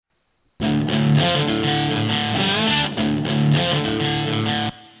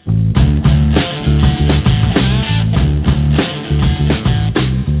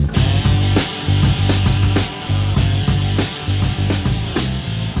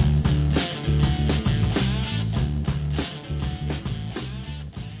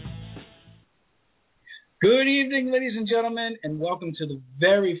Good evening, ladies and gentlemen, and welcome to the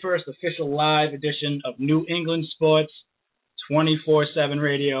very first official live edition of New England Sports 24/7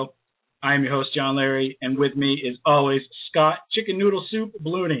 Radio. I'm your host, John Leary, and with me is always Scott Chicken Noodle Soup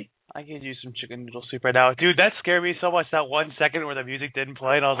Bluni. I could use some chicken noodle soup right now. Dude, that scared me so much, that 1 second where the music didn't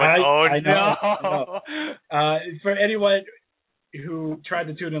play, and I was like, no. I know. For anyone who tried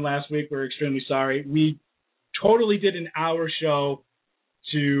to tune in last week, we're extremely sorry. We totally did an hour show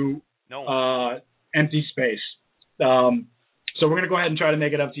to empty space. So we're going to go ahead and try to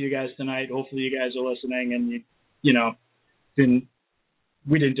make it up to you guys tonight. Hopefully you guys are listening and,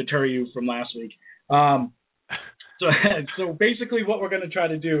 we didn't deter you from last week. So basically what we're going to try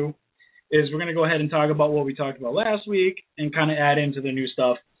to do is we're going to go ahead and talk about what we talked about last week and kind of add into the new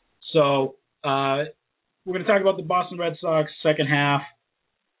stuff. So we're going to talk about the Boston Red Sox second half,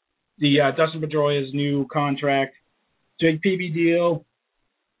 the Dustin Pedroia's new contract, Jake Peavy deal,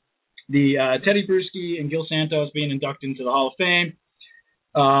 the Tedy, Bruschi, and Santos being inducted into the Hall of Fame.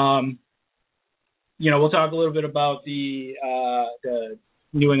 We'll talk a little bit about the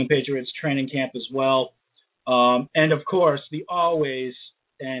New England Patriots training camp as well. And, of course, the always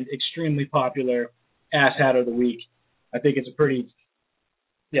and extremely popular Asshat of the Week. I think it's a pretty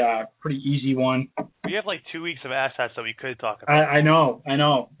easy one. We have like 2 weeks of Asshat, so we could talk about it. I know.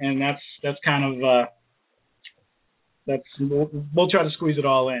 And that's kind of we'll try to squeeze it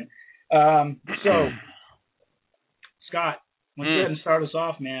all in. So, Scott, let's go ahead and start us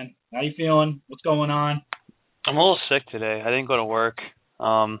off, man. How you feeling? What's going on? I'm a little sick today. I didn't go to work.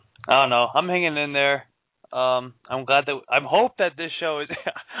 I don't know. I'm hanging in there. I hope that this show is.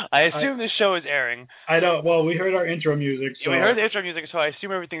 I assume this show is airing. I know. Well, we heard our intro music. So. Yeah, we heard the intro music, so I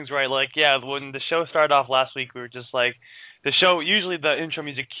assume everything's right. Like, yeah, when the show started off last week, we were just like, the show. Usually, the intro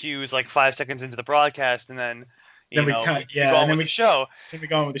music cues like 5 seconds into the broadcast, and then. And then we go on with the show.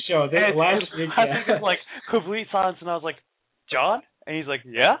 Last week, I think it's like complete silence, and I was like, John? And he's like,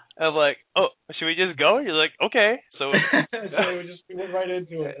 yeah? And I'm like, oh, should we just go? And you're like, okay. So we went right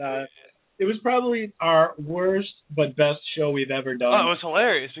into it. It was probably our worst but best show we've ever done. Oh, it was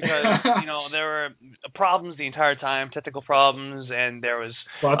hilarious because, there were problems the entire time, technical problems, and there was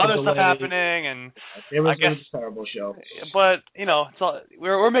other stuff happening. And it was a terrible show. But, it's all,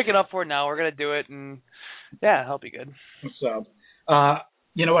 we're making up for it now. We're going to do it, and yeah, it'll be good. So,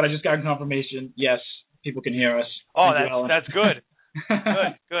 you know what? I just got confirmation. Yes, people can hear us. Oh, that's good.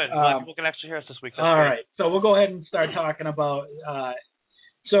 Good. People can actually hear us this week. All right. So we'll go ahead and start talking about.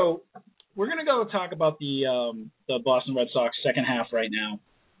 So we're gonna go talk about the Boston Red Sox second half right now,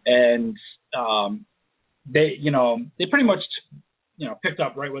 and they pretty much picked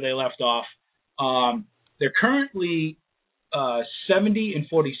up right where they left off. They're currently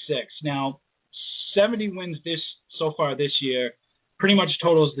 70-46 now. 70 wins so far this year pretty much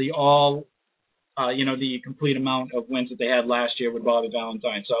totals the the complete amount of wins that they had last year with Bobby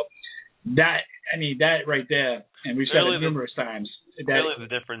Valentine. So that right there, and we've said it numerous times. Clearly the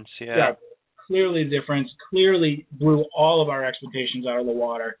difference, yeah. Clearly the difference. Clearly blew all of our expectations out of the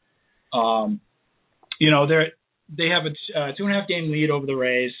water. They have a 2.5 game lead over the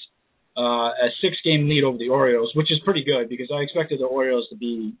Rays, a 6 game lead over the Orioles, which is pretty good because I expected the Orioles to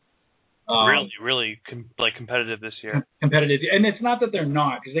be really competitive this year. Competitive, and it's not that they're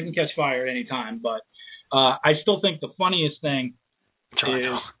not, because they can catch fire at any time. But I still think the funniest thing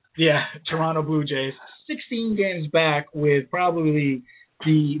is, Toronto Blue Jays, 16 games back with probably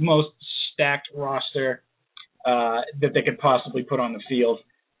the most stacked roster that they could possibly put on the field.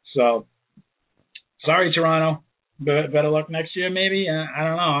 So, sorry, Toronto. Better luck next year, maybe. I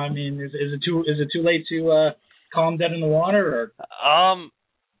don't know. I mean, is it too late to call them dead in the water? Or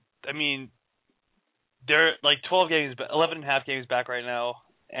they're like 11 and a half games back right now,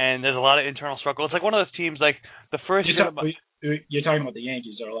 and there's a lot of internal struggle. It's like one of those teams, like the first year. You're talking about the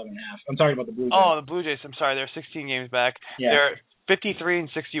Yankees are 11 and a half. I'm talking about the Blue Jays. Oh, the Blue Jays. I'm sorry. They're 16 games back. Yeah. They're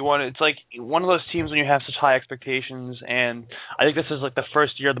 53-61. It's like one of those teams when you have such high expectations, and I think this is like the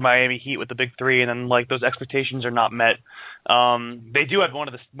first year of the Miami Heat with the big three, and then like those expectations are not met. They do have one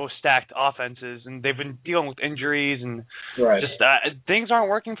of the most stacked offenses, and they've been dealing with injuries and just things aren't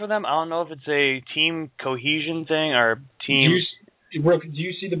working for them. I don't know if it's a team cohesion thing or team. Do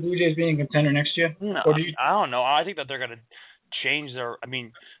you see the Blue Jays being a contender next year? No, I don't know. I think that they're going to change their.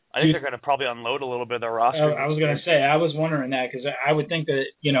 I think they're going to probably unload a little bit of their roster. I was going to say, I was wondering that because I would think that,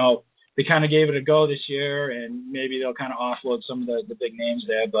 they kind of gave it a go this year and maybe they'll kind of offload some of the big names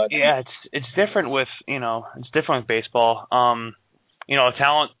there. But yeah, it's different with, it's different with baseball.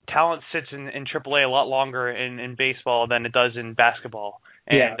 talent sits in AAA a lot longer in baseball than it does in basketball.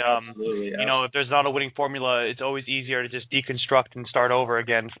 And absolutely, yeah. If there's not a winning formula, it's always easier to just deconstruct and start over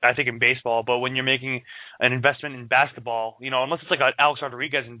again. I think in baseball, but when you're making an investment in basketball, unless it's like an Alex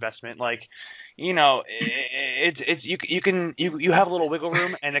Rodriguez investment, you have a little wiggle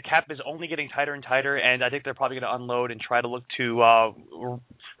room, and the cap is only getting tighter and tighter. And I think they're probably going to unload and try to look to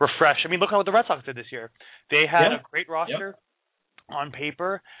refresh. I mean, look at what the Red Sox did this year. They had a great roster. On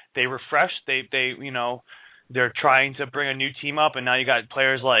paper, they refreshed. They're trying to bring a new team up, and now you got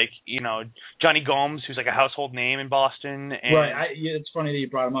players like Johnny Gomes, who's like a household name in Boston. And right. It's funny that you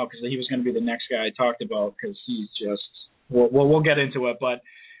brought him up because he was going to be the next guy I talked about because he's just. We'll get into it, but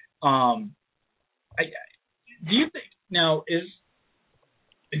do you think now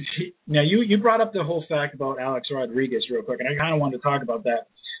you brought up the whole fact about Alex Rodriguez real quick, and I kind of wanted to talk about that.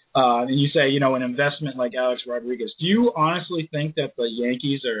 And you say, an investment like Alex Rodriguez. Do you honestly think that the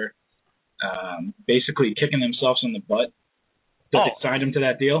Yankees are basically kicking themselves in the butt that they signed him to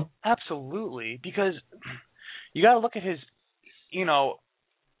that deal? Absolutely, because you got to look at his,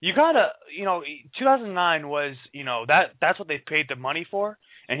 2009 was, that's what they paid the money for,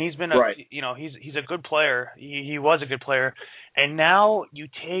 and he's been he's a good player. He was a good player, and now you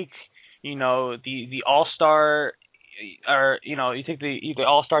take, the All-Star. Or you take the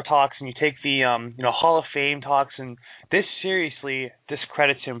All-Star talks and you take the Hall of Fame talks, and this seriously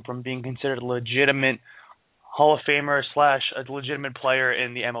discredits him from being considered a legitimate Hall of Famer / a legitimate player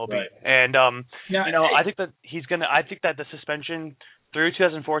in the MLB. Right. And I think that I think that the suspension through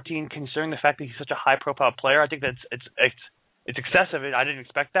 2014, considering the fact that he's such a high-profile player, I think that it's excessive. I didn't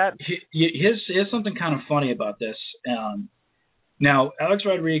expect that. Here's something kind of funny about this. Now, Alex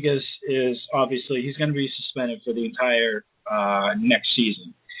Rodriguez is obviously he's going to be suspended for the entire next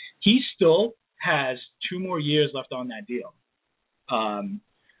season. He still has 2 more years left on that deal,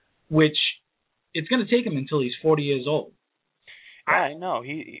 which it's going to take him until he's 40 years old. I know.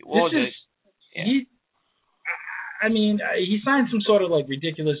 He signed some sort of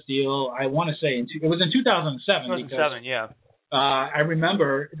ridiculous deal. I want to say it was in 2007. 2007, yeah. I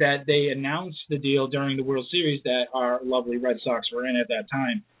remember that they announced the deal during the World Series that our lovely Red Sox were in at that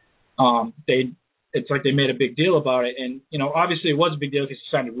time. It's like they made a big deal about it, and obviously it was a big deal because he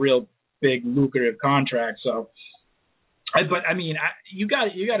signed a real big lucrative contract. So, you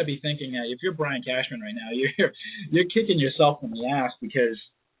got to be thinking that if you're Brian Cashman right now, you're kicking yourself in the ass because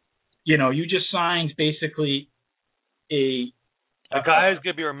you just signed basically a guy who's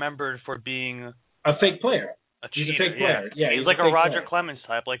gonna be remembered for being a fake player. He's a fake player. Yeah, he's like a Roger Clemens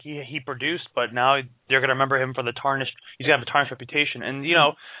type. Like he produced, but now they're gonna remember him for the tarnished. He's gonna have a tarnished reputation, and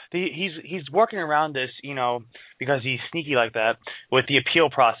he's working around this, because he's sneaky like that with the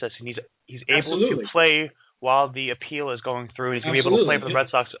appeal process, and he's able to play while the appeal is going through. He's gonna be able to play for the Red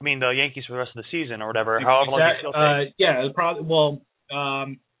Sox. The Yankees for the rest of the season or whatever. However long the appeal takes. Yeah, probably. Well,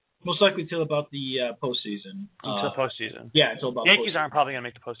 most likely till about the postseason. Until postseason. Yeah, until about. Yankees postseason. aren't probably gonna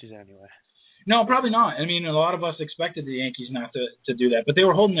make the postseason anyway. No, probably not. A lot of us expected the Yankees not to do that, but they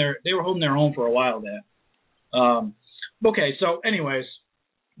were holding their own for a while there. Okay, so anyways,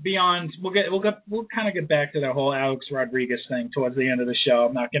 beyond we'll kind of get back to that whole Alex Rodriguez thing towards the end of the show.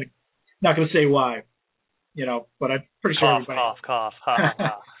 I'm not gonna say why, but I'm pretty sure everybody. Cough.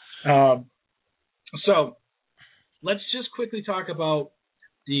 So let's just quickly talk about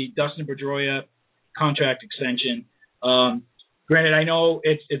the Dustin Pedroia contract extension. Granted, I know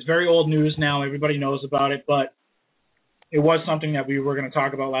it's very old news now. Everybody knows about it, but it was something that we were going to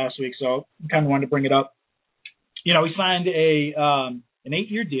talk about last week, so I kind of wanted to bring it up. He signed an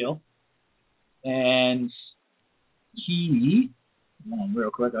 8-year deal, and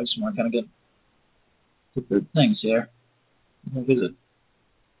real quick, I just want to kind of get the things here. What is it?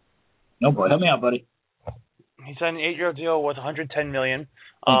 No, boy, help me out, buddy. He signed an 8-year deal worth $110 million.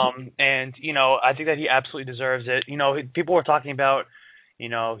 And I think that he absolutely deserves it. People were talking about,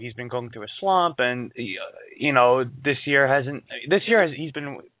 he's been going through a slump, and this year he's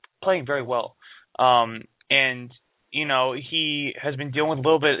been playing very well. And he has been dealing with a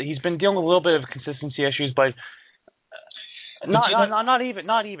little bit. He's been dealing with a little bit of consistency issues, but not even.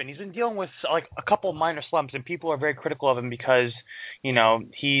 He's been dealing with a couple of minor slumps, and people are very critical of him because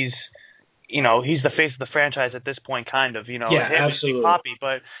he's the face of the franchise at this point, kind of. Absolutely. Poppy,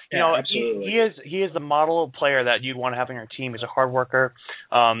 but he is the model player that you'd want to have on your team. He's a hard worker.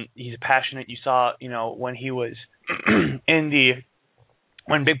 He's passionate. You saw, when he was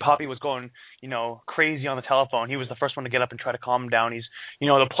when Big Poppy was going, crazy on the telephone. He was the first one to get up and try to calm him down. He's,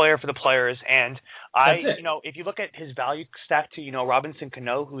 the player for the players. And if you look at his value stack to, Robinson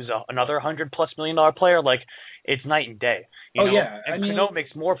Cano, who's another $100+ million player, like, it's night and day. And Cano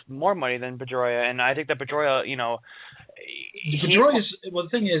makes more money than Pedroia, and I think that Pedroia, the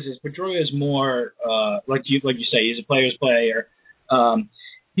thing is Pedroia is more like you say, he's a player's player.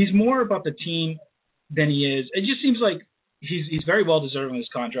 He's more about the team than he is. It just seems like he's very well deserving of his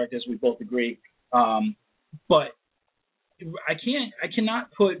contract, as we both agree. But I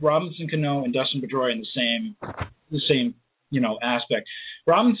cannot put Robinson Cano and Dustin Pedroia in the same aspect.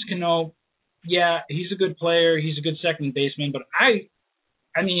 Robinson Cano, yeah, he's a good player. He's a good second baseman, but I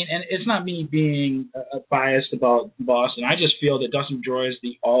mean, and it's not me being biased about Boston. I just feel that Dustin Pedroia is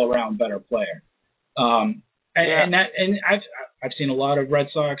the all-around better player. And I've seen a lot of Red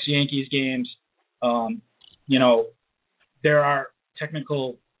Sox Yankees games. There are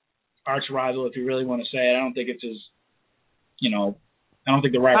technical arch rival, if you really want to say it. I don't think it's as, I don't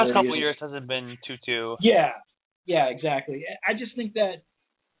think the rivalry. The past couple of years hasn't been 2-2. Yeah, exactly. I just think that,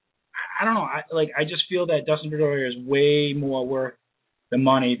 I don't know. I just feel that Dustin Pedroia is way more worth the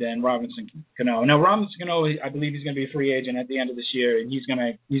money than Robinson Cano. Now, Robinson Cano, I believe he's going to be a free agent at the end of this year, and he's going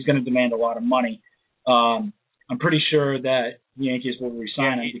to demand a lot of money. I'm pretty sure that the Yankees will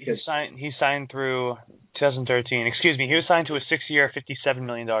re-sign him because he signed through 2013. Excuse me, he was signed to a 6-year, $57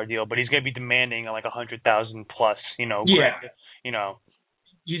 million deal, but he's going to be demanding like $100,000 plus. He's going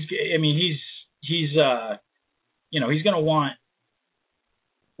to want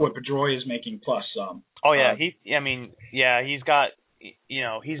what Pedroia is making plus some. Oh yeah, he's got.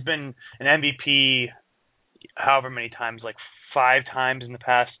 He's been an MVP however many times, like 5 times in the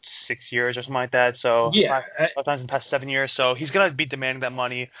past 6 years or something like that. So 5 times in the past 7 years. So he's going to be demanding that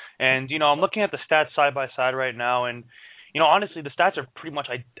money. And, I'm looking at the stats side by side right now. And, honestly, the stats are pretty much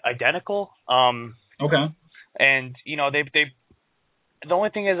identical. Okay. And, the only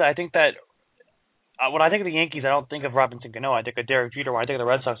thing is I think that when I think of the Yankees, I don't think of Robinson Cano. I think of Derek Jeter. When I think of the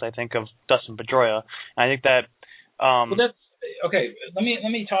Red Sox, I think of Dustin Pedroia. And I think that well, that's okay. Let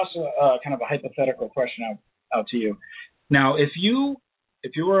me toss kind of a hypothetical question out to you. Now, if you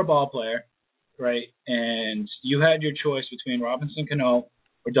were a ball player, right, and you had your choice between Robinson Cano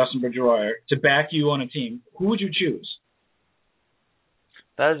or Dustin Pedroia to back you on a team, who would you choose?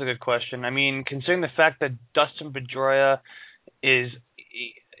 That is a good question. I mean, considering the fact that Dustin Pedroia he's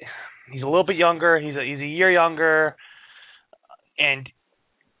a little bit younger, he's a year younger, and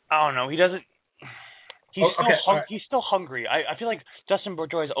I don't know, he doesn't. He's still hungry. I feel like Dustin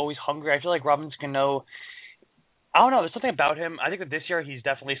Pedroia is always hungry. I feel like Robinson Cano, I don't know, there's something about him. I think that this year he's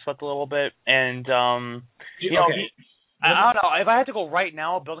definitely slipped a little bit. And, I don't know. If I had to go right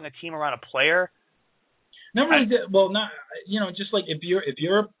now building a team around a player. Just like if you're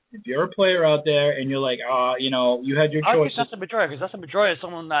a player out there and you're like, you had your choice. Dustin Pedroia, because Dustin Pedroia is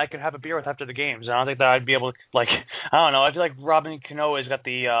someone that I could have a beer with after the games. I don't think that I'd be able to, I don't know. I feel like Robin Cano has got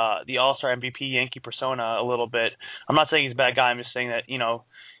the All-Star MVP Yankee persona a little bit. I'm not saying he's a bad guy. I'm just saying that,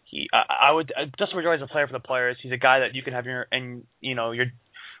 Dustin Pedroia is a player for the players. He's a guy that you can have your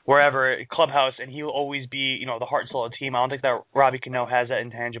wherever clubhouse, and he'll always be, the heart and soul of the team. I don't think that Robbie Cano has that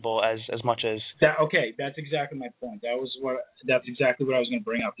intangible as much as that. Okay, that's exactly my point. That's exactly what I was going to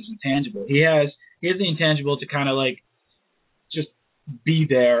bring up. Is intangible. He has the intangible to kind of like just be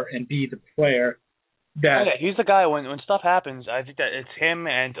there and be the player. He's the guy when stuff happens. I think that it's him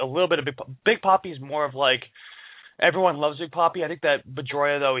and a little bit of Big Papi is more of like. Everyone loves Big Papi. I think that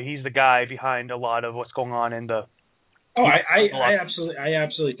Pedroia, though, he's the guy behind a lot of what's going on in the. Oh, I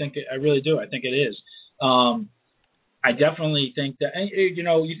absolutely think it. I really do. I think it is. I definitely think that.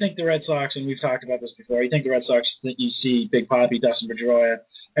 You think the Red Sox, and we've talked about this before. You think the Red Sox that you see Big Papi, Dustin Pedroia,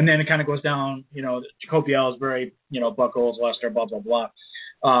 and then it kind of goes down. Jacoby Ellsbury, Buck Owens, Lester, blah blah blah.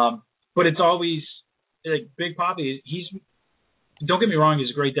 But it's always like Big Papi. Don't get me wrong,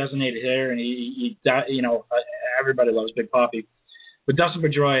 he's a great designated hitter, and he everybody loves Big Papi. But Dustin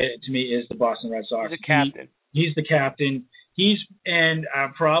Pedroia, to me, is the Boston Red Sox. He's the captain. He's the captain. And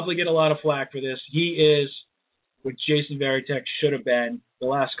I'll probably get a lot of flack for this. He is what Jason Varitek should have been the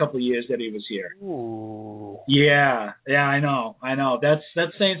last couple of years that he was here. Ooh. Yeah, I know. That's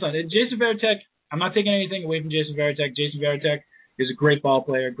saying something. Jason Varitek, I'm not taking anything away from Jason Varitek. Jason Varitek is a great ball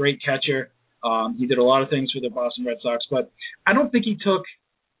player, great catcher. He did a lot of things for the Boston Red Sox, but I don't think he took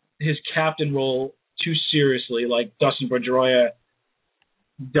his captain role too seriously like Dustin Pedroia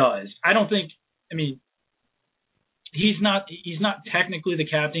does. I don't think. I mean, he's not technically the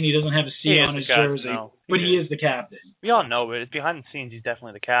captain. He doesn't have a C on his jersey, but he is the captain. We all know it. Behind the scenes, he's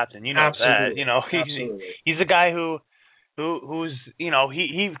definitely the captain. You know Absolutely. that. Absolutely. He's the guy who. who's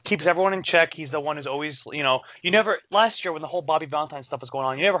he keeps everyone in check. He's the one who's always you never last year when the whole Bobby Valentine stuff was going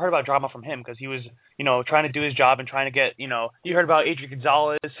on, you never heard about drama from him because he was trying to do his job and trying to get you heard about Adrian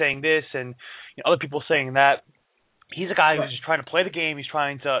Gonzalez saying this and other people saying that. He's a guy who's just trying to play the game. He's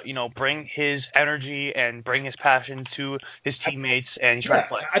trying to, bring his energy and bring his passion to his teammates, and he's trying to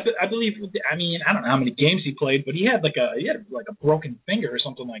play. I believe. I mean, I don't know how many games he played, but he had like a broken finger or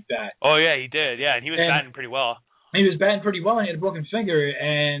something like that. Oh yeah, he did. Yeah, and he was batting pretty well. He was batting pretty well, and he had a broken finger.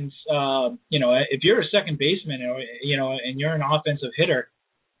 And if you're a second baseman, and you're an offensive hitter,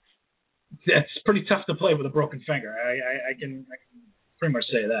 that's pretty tough to play with a broken finger. I can pretty much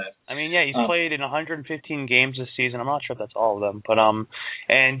say that. I mean, yeah, he's played in 115 games this season. I'm not sure if that's all of them, but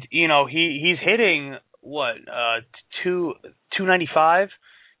and he's hitting what 295.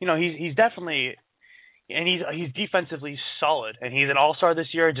 He's definitely, and he's defensively solid, and he's an all-star this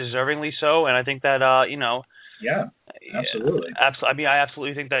year, deservingly so. And I think that yeah, absolutely. I mean, I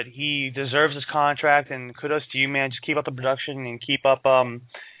absolutely think that he deserves his contract. And kudos to you, man. Just keep up the production and keep up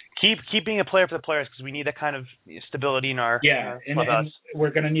Keep being a player for the players because we need that kind of stability in our and we're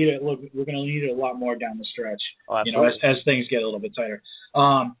going to need it. Look, we're going to need it a lot more down the stretch. Oh, absolutely. As things get a little bit tighter.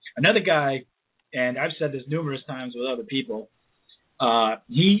 Another guy, and I've said this numerous times with other people.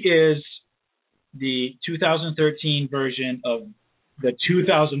 He is the 2013 version of the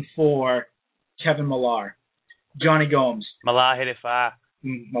 2004 Kevin Millar, Johnny Gomes. Millar hit it far.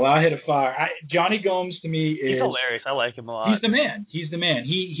 Millar hit a fire. Johnny Gomes to me is... He's hilarious. I like him a lot. He's the man.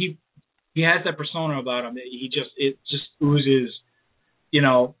 He has that persona about him. It just oozes,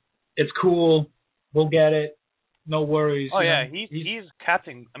 it's cool. We'll get it. No worries. Oh, yeah. He's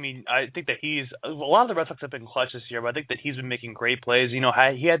captain. I mean, I think that a lot of the Red Sox have been clutch this year, but I think that he's been making great plays. He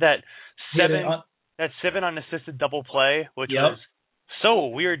had that seven unassisted double play, which was so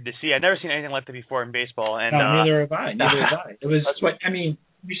weird to see. I've never seen anything like that before in baseball. And no, neither have I. It was.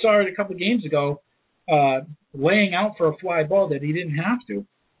 We saw it a couple of games ago, laying out for a fly ball that he didn't have to.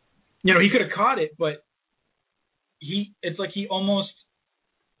 He could have caught it, but it's like he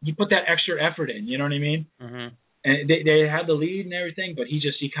put that extra effort in. You know what I mean? Mm-hmm. And they had the lead and everything, but he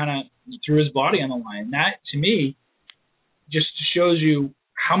kind of threw his body on the line. That to me just shows you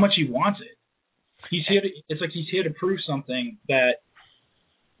how much he wants it. It's like he's here to prove something that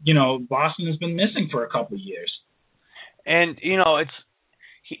Boston has been missing for a couple of years. And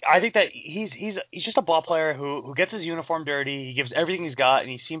I think that he's just a ball player who gets his uniform dirty. He gives everything he's got, and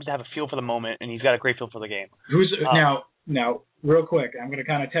he seems to have a feel for the moment, and he's got a great feel for the game. Now, real quick, I'm going to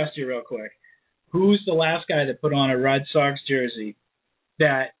kind of test you real quick. Who's the last guy that put on a Red Sox jersey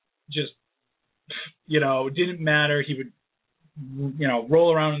that just didn't matter? He would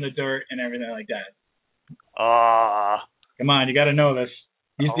roll around in the dirt and everything like that. Come on, you got to know this.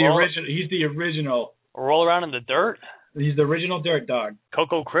 He's the original. Roll around in the dirt? He's the original dirt dog.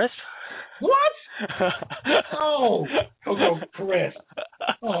 Coco Crisp? What? Oh, Coco Crisp.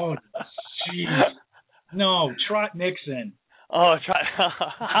 Oh, jeez. No, Trot Nixon. Oh,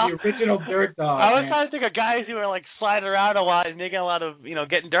 the original dirt dog. I was trying to think of guys who are sliding around a lot and making a lot of,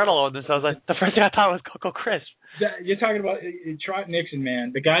 getting dirt all over themselves. The first thing I thought was Coco Crisp. You're talking about Trot Nixon,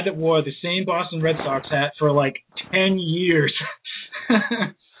 man. The guy that wore the same Boston Red Sox hat for 10 years.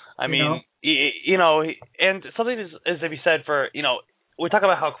 I mean, and something is to be said for, we talk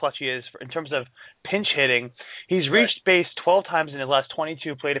about how clutch he is in terms of pinch hitting. He's reached base 12 times in his last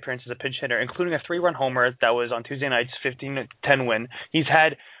 22 plate appearances as a pinch hitter, including a 3-run homer that was on Tuesday night's 15-10 win. He's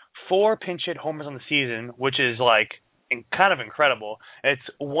had 4 pinch hit homers on the season, which is kind of incredible. It's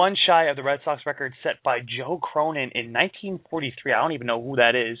one shy of the Red Sox record set by Joe Cronin in 1943. I don't even know who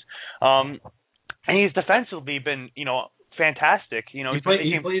that is. And he's defensively been, fantastic. He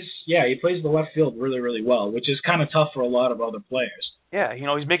plays the left field really, really well, which is kind of tough for a lot of other players. Yeah,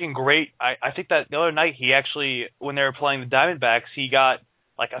 he's making great. I think that the other night he actually, when they were playing the Diamondbacks, he got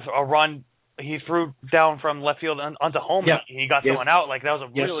a run. He threw down from left field onto home. Yeah. And he got someone out. That was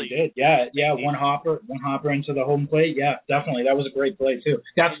a really. Yes, he did. Yeah. One hopper into the home plate. Yeah, definitely. That was a great play too.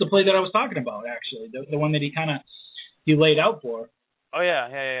 That's the play that I was talking about, actually. The one that he laid out for. Oh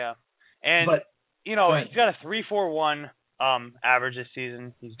yeah. And he's got a 3.41 average this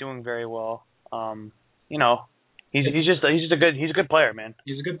season. He's doing very well. He's just a good player, man.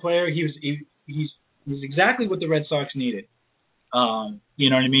 He's a good player. He's exactly what the Red Sox needed. You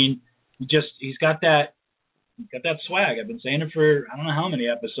know what I mean? He's got that swag. I've been saying it for I don't know how many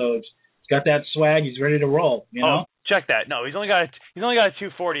episodes. He's got that swag. He's ready to roll. You know? Check that. No, he's only got a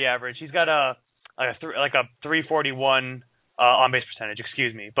 240 average. He's got a 341 on base percentage.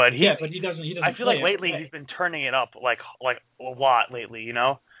 Excuse me, but he doesn't. I feel like lately he's been turning it up like a lot lately.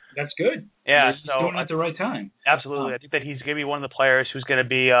 That's good. Yeah, he's doing it at the right time. Absolutely. I think that he's going to be one of the players who's going to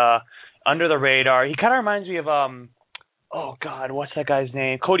be under the radar. He kind of reminds me of, oh, God, what's that guy's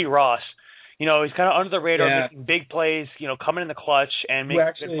name? Cody Ross. He's kind of under the radar, making big plays, coming in the clutch and making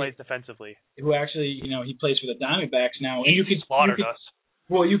good plays defensively. Who actually, he plays for the Diamondbacks now. And he slaughtered us.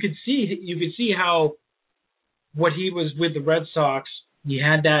 Well, you could see how what he was with the Red Sox, he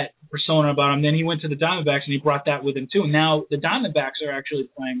had that persona about him. Then he went to the Diamondbacks and he brought that with him too. Now the Diamondbacks are actually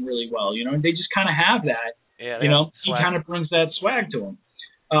playing really well, and they just kind of have that. Yeah, he kind of brings that swag to him.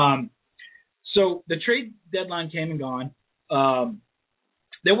 So the trade deadline came and gone.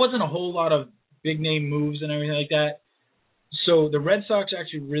 There wasn't a whole lot of big name moves and everything like that. So the Red Sox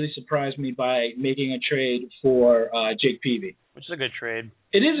actually really surprised me by making a trade for Jake Peavy. Which is a good trade.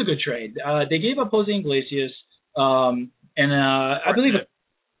 It is a good trade. They gave up Jose Iglesias, and I believe it.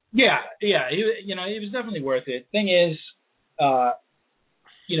 Yeah. He was definitely worth it. Thing is,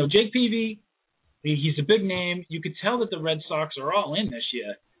 Jake Peavy, he's a big name. You could tell that the Red Sox are all in this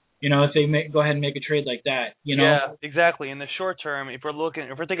year. If they go ahead and make a trade like that, Yeah, exactly. In the short term, if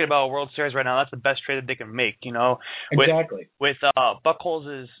we're thinking about a World Series right now, that's the best trade that they can make. Exactly. With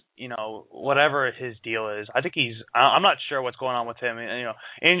Buchholz's, whatever his deal is, I think I'm not sure what's going on with him.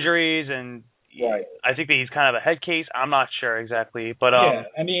 Injuries and. Right. I think that he's kind of a head case. I'm not sure exactly, but yeah.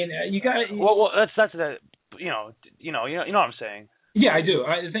 I mean, you got. Well, that's the you know what I'm saying. Yeah, I do.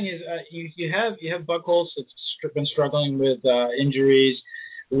 The thing is, you have Buchholz that's been struggling with injuries.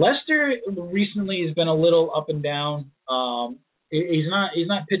 Lester recently has been a little up and down. He's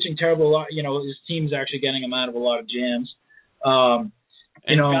not pitching terrible a lot. His team's actually getting him out of a lot of jams.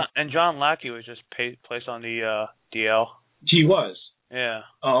 And John Lackey was just placed on the DL. He was. Yeah.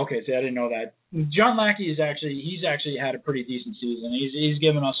 Oh, okay. See, I didn't know that. John Lackey he's actually had a pretty decent season. He's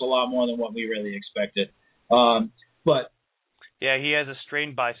given us a lot more than what we really expected. But yeah, he has a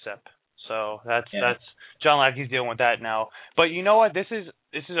strained bicep, so that's John Lackey's dealing with that now. But you know what? This is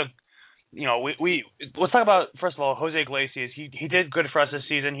a we let's talk about, first of all, Jose Iglesias. He did good for us this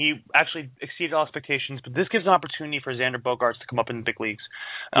season. He actually exceeded all expectations, but this gives an opportunity for Xander Bogaerts to come up in the big leagues.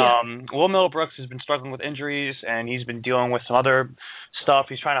 Yeah. Will Middlebrooks has been struggling with injuries, and he's been dealing with some other stuff.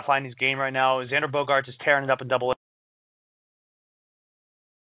 He's trying to find his game right now. Xander Bogaerts is tearing it up in Double-A.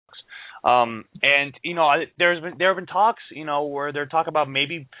 And there have been talks, where they're talking about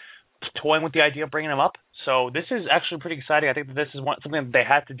maybe toying with the idea of bringing him up. So this is actually pretty exciting. I think that this is something that they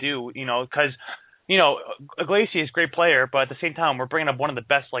had to do, because, Iglesias is a great player, but at the same time, we're bringing up one of the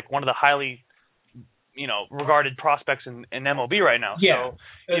best, one of the highly, regarded prospects in MLB right now. Yeah.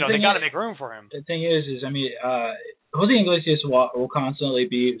 So, they got to make room for him. The thing is Jose Iglesias will constantly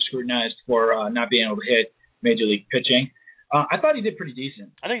be scrutinized for not being able to hit major league pitching. I thought he did pretty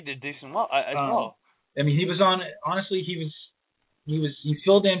decent. I think he did decent as well. I mean, he was on. Honestly, he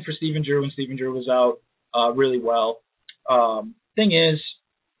filled in for Stephen Drew when Stephen Drew was out really well. Thing is,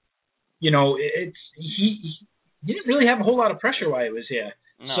 he didn't really have a whole lot of pressure while he was here.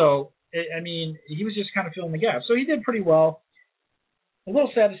 No. So he was just kind of filling the gap. So he did pretty well. A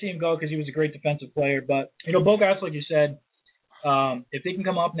little sad to see him go because he was a great defensive player. But Bogaerts, like you said, if they can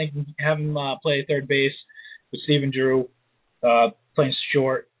come up and they can have him play third base with Stephen Drew playing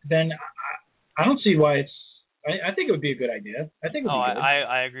short, then I don't see why it's. I think it would be a good idea. I think it would be good.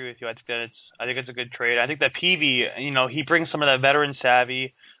 I agree with you. I think it's a good trade. I think that Peavy, he brings some of that veteran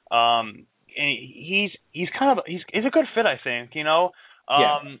savvy. And he's a good fit, I think.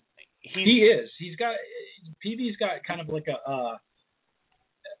 Yeah. He is. Peavy's got kind of like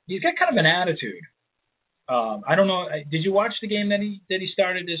he's got kind of an attitude. I don't know. Did you watch the game that he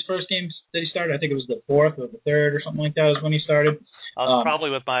started? His first game that he started, I think it was the fourth or the third or something like that. Was when he started. I was probably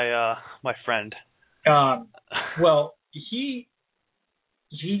with my friend. Well, he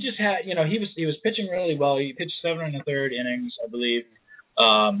just had, he was pitching really well. He pitched 7 1/3 innings, I believe.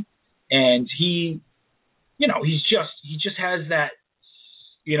 And he just has that,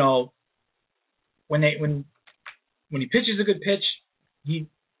 when he pitches a good pitch, he's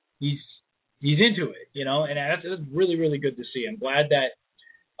into it, and that's really, really good to see. I'm glad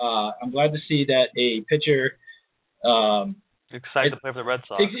to see that a pitcher, excited to play for the Red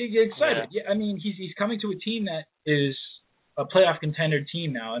Sox. Excited. Yeah. I mean, he's coming to a team that is a playoff contender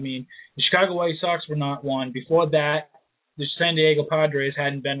team now. I mean, the Chicago White Sox were not one. Before that, the San Diego Padres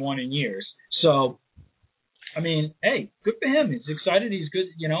hadn't been one in years. So, I mean, hey, good for him. He's excited. He's good.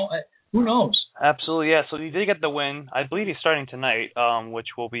 Who knows? Absolutely, yeah. So he did get the win. I believe he's starting tonight, which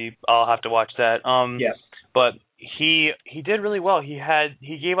I'll have to watch that. Yes. But he did really well. He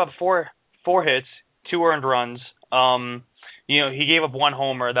gave up four hits, 2 earned runs. He gave up 1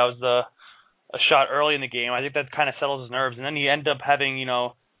 homer. That was a shot early in the game. I think that kind of settles his nerves. And then he ended up having,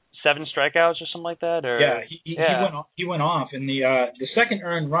 7 strikeouts or something like that. Or yeah, he went off, and the second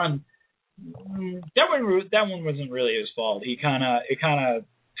earned run. That one wasn't really his fault. I don't know.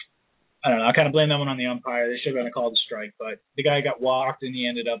 I kind of blame that one on the umpire. They should have been called a strike, but the guy got walked, and he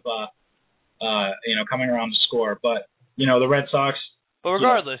ended up coming around to score. But the Red Sox. But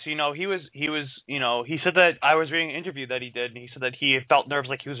regardless, he said that I was reading an interview that he did, and he said that he felt nerves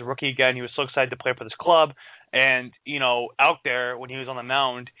like he was a rookie again. He was so excited to play for this club, and out there when he was on the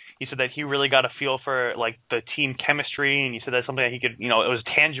mound, he said that he really got a feel for like the team chemistry, and he said that's something that he could, it was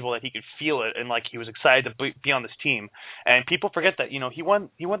tangible, that he could feel it, and like he was excited to be on this team. And people forget that he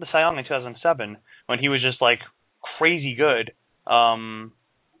won the Cy Young in 2007 when he was just like crazy good.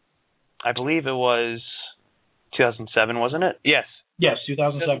 I believe it was 2007, wasn't it? Yes. Yes,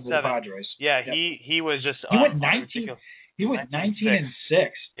 2007 with the Padres. Yeah, he was just. He went 19. He went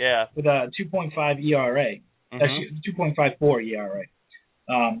 19-6. Yeah. With a 2.5 ERA. Mm-hmm. 2.54 ERA.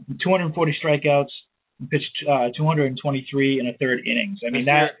 240 strikeouts. Pitched 223 in a third innings. I mean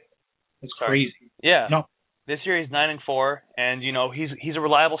that's crazy. Yeah. No. This year he's 9-4, and he's a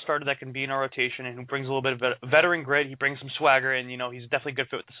reliable starter that can be in our rotation and who brings a little bit of veteran grit. He brings some swagger, and he's definitely a good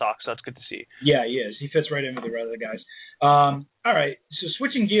fit with the Sox. So that's good to see. Yeah, he is. He fits right in with the rest of the guys. All right, so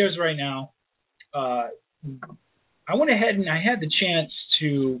switching gears right now, I went ahead and I had the chance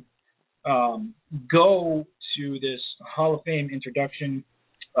to go to this Hall of Fame introduction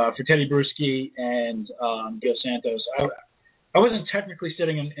for Tedy Bruschi and Gil Santos. I wasn't technically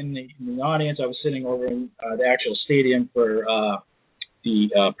sitting in the audience. I was sitting over in the actual stadium for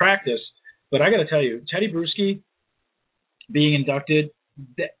the practice. But I got to tell you, Tedy Bruschi being inducted,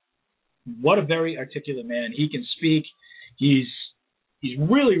 what a very articulate man. He can speak. He's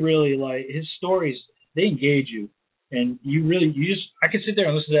really, really, like, his stories, they engage you. And I could sit there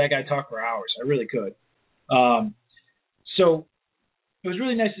and listen to that guy talk for hours. I really could. So it was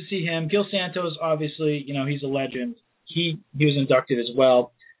really nice to see him. Gil Santos, obviously, he's a legend. He was inducted as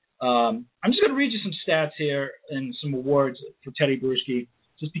well. I'm just going to read you some stats here and some awards for Tedy Bruschi,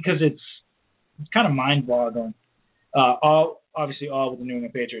 just because it's kind of mind-boggling. All with the New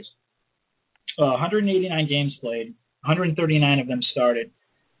England Patriots. 189 games played, 139 of them started,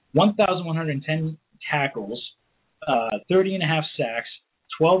 1,110 tackles, 30 and a half sacks,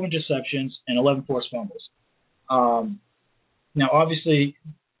 12 interceptions, and 11 forced fumbles. Now, obviously,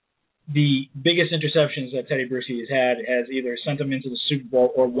 the biggest interceptions that Tedy Bruschi has either sent him into the Super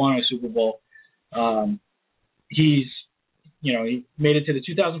Bowl or won a Super Bowl. He made it to the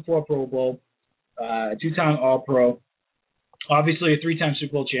 2004 Pro Bowl, 2-time All-Pro, obviously a 3-time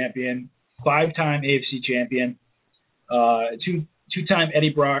Super Bowl champion, 5-time AFC champion, 2-time Eddie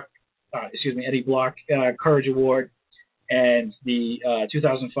Block Courage Award, and the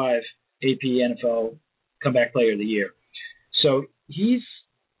 2005 AP NFL Comeback Player of the Year. So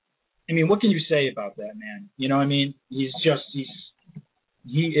what can you say about that, man? He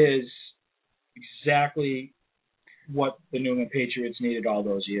is exactly what the New England Patriots needed all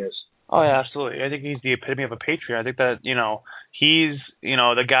those years. Oh, yeah, absolutely. I think he's the epitome of a Patriot. I think that, he's,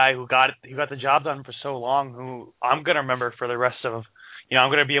 the guy who got the job done for so long, who I'm going to remember for the rest of, I'm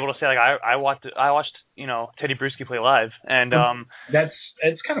going to be able to say, like, I watched Tedy Bruschi play live. And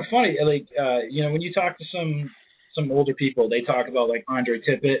it's kind of funny. Like, when you talk to some older people, they talk about, like, Andre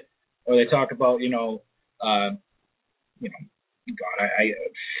Tippett, or they talk about,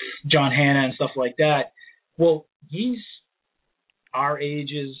 John Hanna and stuff like that. Well, he's our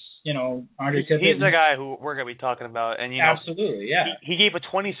age's, Andre Tippett. He's the guy who we're going to be talking about. And, absolutely, yeah. He gave a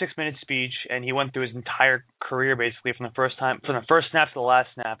 26-minute speech, and he went through his entire career, basically, from the first snap to the last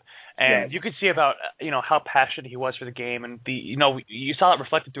snap. And you could see about, how passionate he was for the game. And, you saw it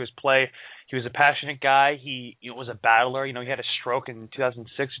reflected through his play. He was a passionate guy. He was a battler. He had a stroke in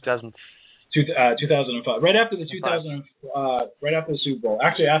 2006, 2005, right after the right after the Super Bowl.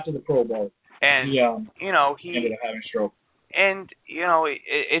 Actually, after the Pro Bowl. And he ended up having a stroke. And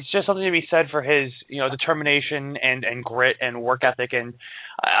it's just something to be said for his determination and grit and work ethic. And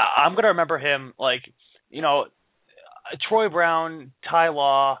I'm gonna remember him like Troy Brown, Ty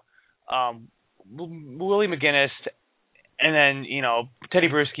Law, Willie McGinnis. And then, Tedy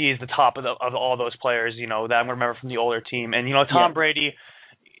Bruschi is the top of all those players, that I'm going to remember from the older team. And, Tom Brady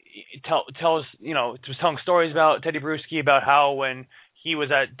was telling stories about Tedy Bruschi, about how when he was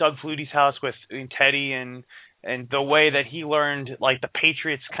at Doug Flutie's house with Tedy and the way that he learned, like, the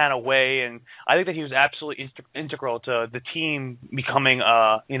Patriots kind of way. And I think that he was absolutely integral to the team becoming,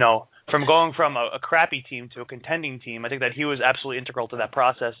 from going from a crappy team to a contending team. I think that he was absolutely integral to that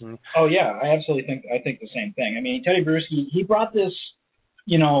process. And oh, yeah, I think the same thing. I mean, Tedy Bruschi, he brought this,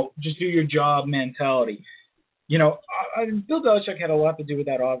 just do your job mentality. Bill Belichick had a lot to do with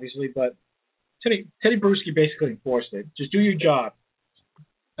that, obviously, but Tedy Bruschi basically enforced it. Just do your job.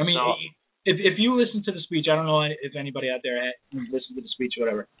 I mean, if you listen to the speech, I don't know if anybody out there listened to the speech or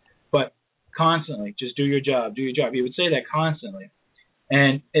whatever, but constantly, just do your job, do your job. He would say that constantly.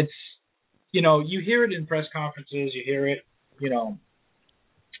 And it's, you hear it in press conferences, you hear it,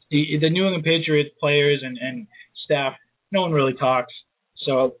 the New England Patriots players and staff, no one really talks.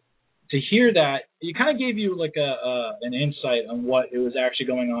 So to hear that, it kind of gave you like an insight on what it was actually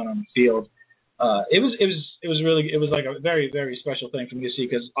going on the field. It was like a very, very special thing for me to see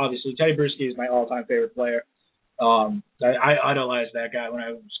because obviously Tedy Bruschi is my all-time favorite player. I idolized that guy when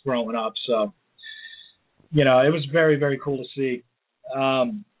I was growing up, so it was very, very cool to see.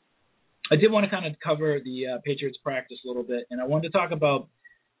 I did want to kind of cover the Patriots practice a little bit, and I wanted to talk about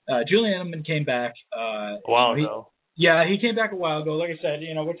Julian Edelman came back a while ago. Yeah, he came back a while ago. Like I said,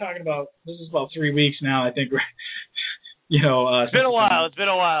 we're talking about this is about 3 weeks now. I think it's been a while. It's been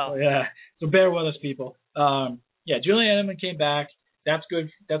a while. Yeah, so bear with us, people. Julian Edelman came back. That's good.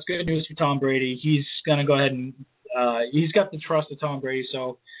 That's good news for Tom Brady. He's gonna go ahead and he's got the trust of Tom Brady.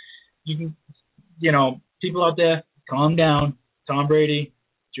 So you can, people out there, calm down. Tom Brady,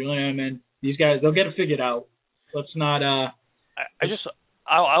 Julian Edelman, these guys, they'll get it figured out. Let's not.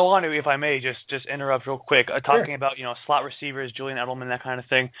 I want to, if I may, just interrupt real quick. Talking about slot receivers, Julian Edelman, that kind of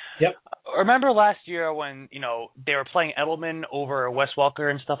thing. Yep. Remember last year when they were playing Edelman over Wes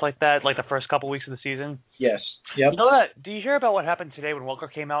Welker and stuff like that, like the first couple weeks of the season? Yes. Yep. Do you hear about what happened today when Welker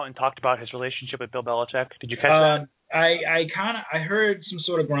came out and talked about his relationship with Bill Belichick? Did you catch that? I heard some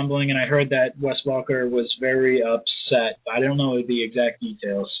sort of grumbling, and I heard that Wes Welker was very upset. I don't know the exact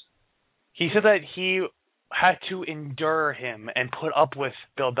details. He said that he had to endure him and put up with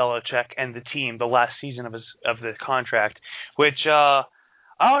Bill Belichick and the team the last season of the contract, which I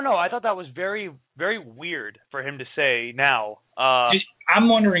don't know. I thought that was very, very weird for him to say now. I'm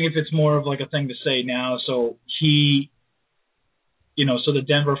wondering if it's more of like a thing to say now, so so the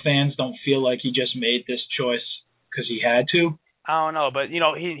Denver fans don't feel like he just made this choice because he had to. I don't know, but he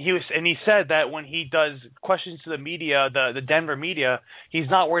said that when he does questions to the media, the Denver media, he's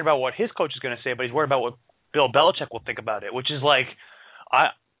not worried about what his coach is going to say, but he's worried about what Bill Belichick will think about it, which is like,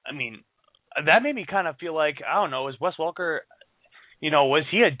 I mean, that made me kind of feel like, I don't know, is Wes Welker, was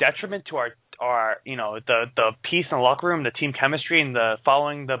he a detriment to our the peace in the locker room, the team chemistry, and the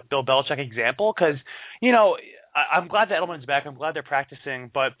following the Bill Belichick example? Because, I'm glad that Edelman's back. I'm glad they're practicing,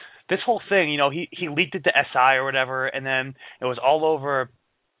 but this whole thing, he leaked it to SI or whatever, and then it was all over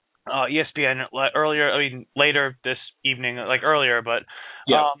ESPN later this evening, like earlier, but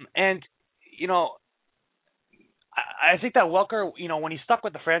yeah. I think that Welker, when he stuck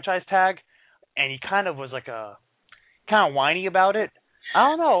with the franchise tag, and he kind of was like kind of whiny about it. I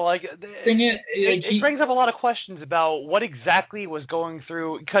don't know, like it brings up a lot of questions about what exactly was going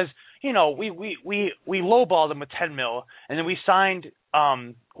through, because we lowballed him with $10 million, and then we signed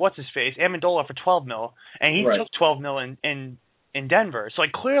what's his face, Amendola for $12 million, and he took $12 million in Denver. So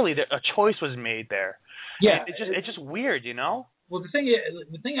like clearly a choice was made there. Yeah, and it's just weird, Well, the thing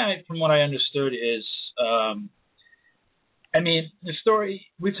from what I understood is. The story,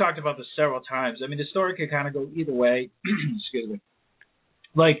 we've talked about this several times. The story could kind of go either way. Excuse me.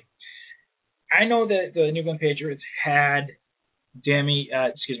 Like, I know that the New England Patriots had Danny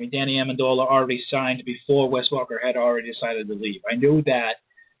Amendola already signed before Wes Welker had already decided to leave. I knew that.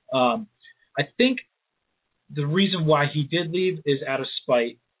 I think the reason why he did leave is out of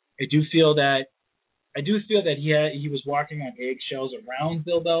spite. I do feel that he was walking on eggshells around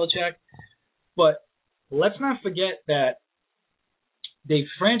Bill Belichick, but let's not forget that they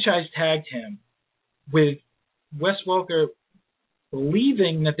franchise tagged him with Wes Welker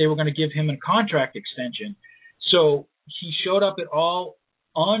believing that they were going to give him a contract extension. So he showed up at all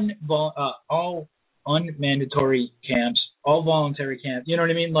unmandatory camps, all voluntary camps. You know what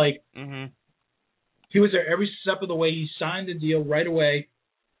I mean? Like, He was there every step of the way. He signed the deal right away.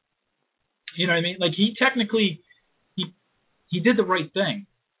 You know what I mean? Like, he technically, he did the right thing.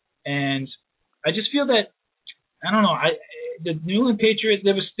 And I just feel that, I don't know, the New England Patriots,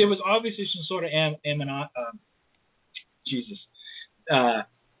 there was obviously some sort of Amendola.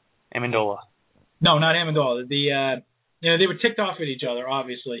 No, not Amendola. They were ticked off at each other,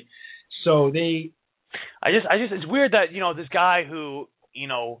 obviously. So they. It's weird that this guy who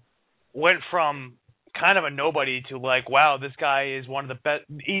went from kind of a nobody to like, wow, this guy is one of the best.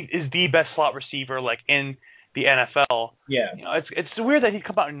 He is the best slot receiver like in the NFL. Yeah. It's weird that he'd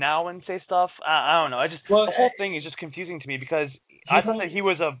come out now and say stuff. I don't know. The whole thing is just confusing to me because I thought that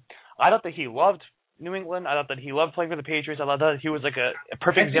he loved New England. I thought that he loved playing for the Patriots. I thought that he was like a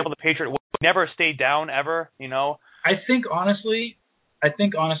perfect example of the Patriot way never stayed down ever. I think honestly,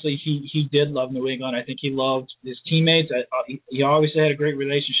 he did love New England. I think he loved his teammates. He obviously had a great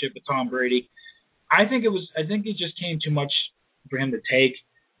relationship with Tom Brady. I think it just came too much for him to take.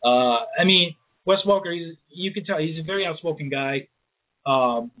 I mean, Wes Welker, you can tell he's a very outspoken guy.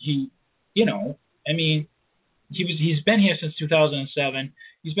 He's been here since 2007.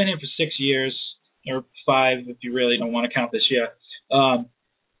 He's been here for 6 years, or 5 if you really don't want to count this year.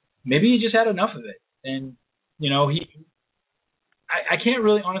 Maybe he just had enough of it, and I can't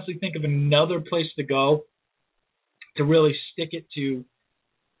really honestly think of another place to go to really stick it to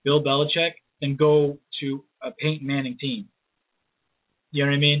Bill Belichick than go to a Peyton Manning team. You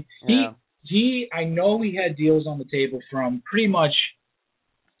know what I mean? Yeah. I know he had deals on the table from pretty much,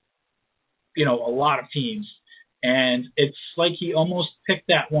 a lot of teams. And it's like he almost picked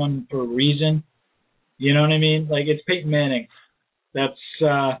that one for a reason. You know what I mean? Like, it's Peyton Manning. That's,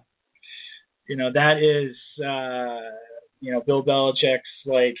 that is, Bill Belichick's,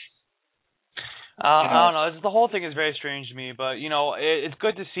 like, I don't know. The whole thing is very strange to me, but, it's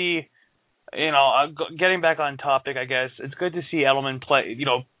good to see, getting back on topic, I guess, it's good to see Edelman play,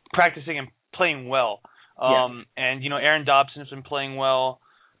 practicing and playing well. And, Aaron Dobson has been playing well.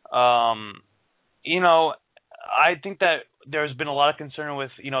 I think that there's been a lot of concern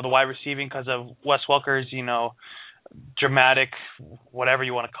with, the wide receiving because of Wes Welker's, dramatic, whatever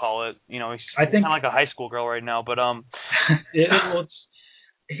you want to call it. He's kind of like a high school girl right now, but here's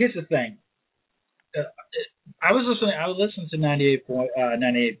the thing. I was listening to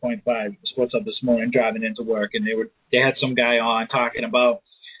 98.5 Sports Up this morning driving into work, and they had some guy on talking about,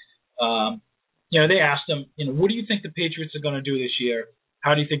 they asked him, what do you think the Patriots are going to do this year?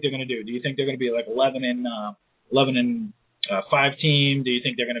 How do you think they're going to do? Do you think they're going to be like 11 and 5 team? Do you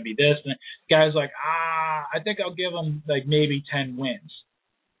think they're going to be this? And the guy's like, I think I'll give them like maybe 10 wins.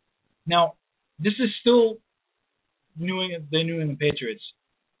 Now, this is still the New England Patriots.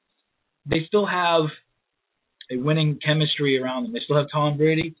 They still have a winning chemistry around them. They still have Tom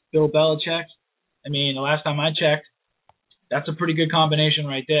Brady, Bill Belichick. I mean, the last time I checked, that's a pretty good combination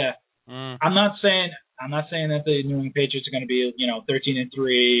right there. I'm not saying that the New England Patriots are going to be,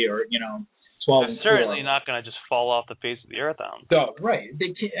 13-3 or 12-4. They're certainly not going to just fall off the face of the earth. So right,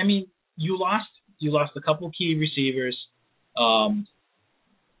 you lost a couple of key receivers. So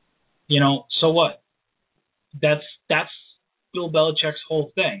what? That's Bill Belichick's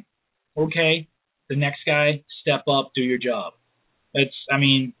whole thing. Okay, the next guy, step up, do your job. Like I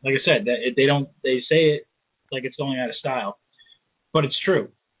said, they say it like it's going out of style, but it's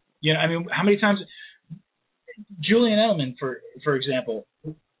true. How many times Julian Edelman, for example,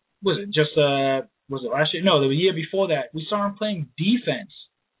 was it last year? No, the year before that, we saw him playing defense.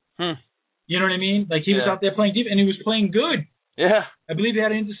 You know what I mean? Like he was out there playing defense, and he was playing good. Yeah. I believe he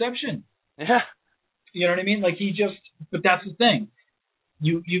had an interception. Yeah. You know what I mean? Like but that's the thing.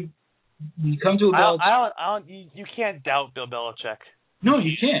 You come to a you can't doubt Bill Belichick. No,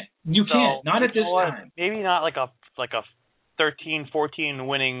 you can't. You can't. Not at this time. Maybe not like a 13-14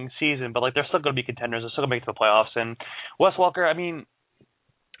 winning season, but like they're still going to be contenders. They're still going to make it to the playoffs. And Wes Welker,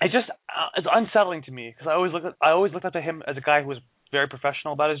 it's unsettling to me because I always looked up to him as a guy who was very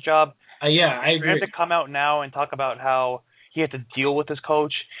professional about his job. I agree. For him to come out now and talk about how he had to deal with his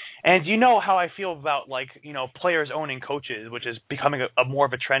coach, and how I feel about players owning coaches, which is becoming a more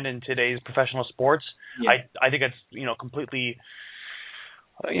of a trend in today's professional sports. Yeah. I think it's completely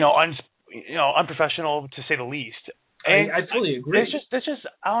unprofessional to say the least. And I fully agree. It's just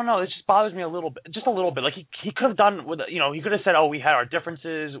I don't know. It just bothers me a little bit. Like he could have done with he could have said, we had our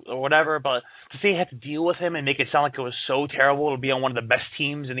differences or whatever, but to say he had to deal with him and make it sound like it was so terrible to be on one of the best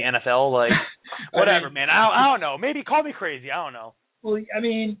teams in the NFL, like whatever, man. I don't know. Maybe call me crazy. I don't know. Well, his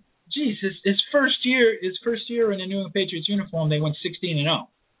first year in the New England Patriots uniform, they went 16-0.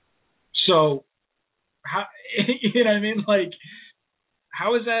 So, how you know what I mean? Like,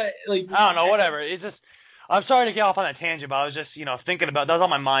 how is that? Like, I don't know. Whatever. It's just. I'm sorry to get off on that tangent, but I was just, thinking about that was on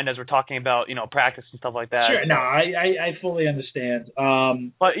my mind as we're talking about, practice and stuff like that. Sure, no, I fully understand.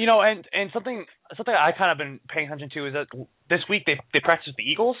 But and something I kind of been paying attention to is that this week they practiced with the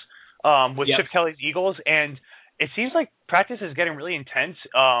Eagles, with Chip Kelly's Eagles, and it seems like practice is getting really intense.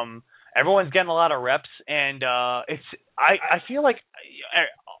 Everyone's getting a lot of reps, and I feel like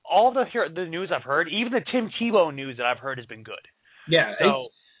all the news I've heard, even the Tim Tebow news that I've heard has been good. Yeah. So.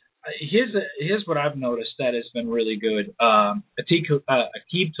 Here's what I've noticed that has been really good. Aqib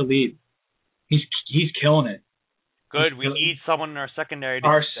Talib, he's killing it. Good. We need someone in our secondary.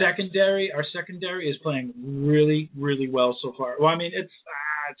 Our secondary is playing really, really well so far. Well, it's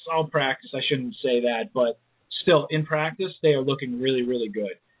all practice. I shouldn't say that, but still in practice they are looking really, really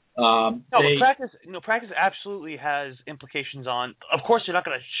good. Practice absolutely has implications on. Of course, you're not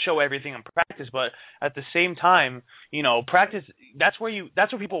going to show everything in practice, but at the same time, practice. That's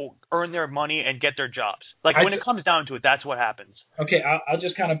where people earn their money and get their jobs. Like when it comes down to it, that's what happens. Okay, I'll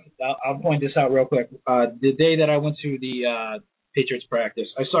just I'll point this out real quick. The day that I went to the Patriots practice,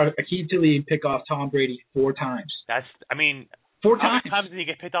 I saw Akeem Tedy pick off Tom Brady 4 times. 4 times. How many times did he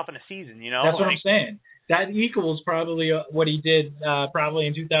get picked off in a season? That's what I'm saying. That equals probably what he did probably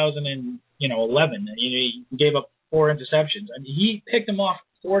in 2011. He gave up 4 interceptions. I mean, he picked him off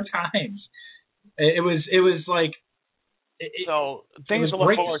 4 times. It was like. So things to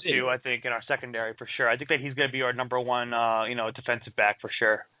look forward to, I think, in our secondary for sure. I think that he's going to be our number 1, defensive back for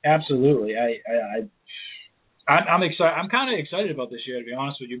sure. Absolutely. I'm excited. I'm kind of excited about this year, to be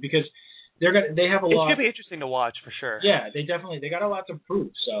honest with you, because they have a lot. It's going to be interesting to watch for sure. Yeah, they got a lot to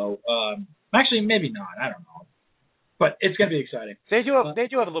prove. So actually, maybe not. I don't know, but it's going to be exciting. They do have a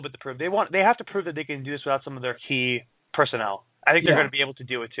little bit to prove. They have to prove that they can do this without some of their key personnel. I think they're going to be able to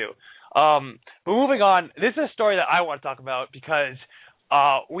do it too. But moving on, this is a story that I want to talk about because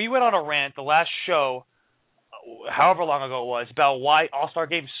we went on a rant the last show, however long ago it was, about why All-Star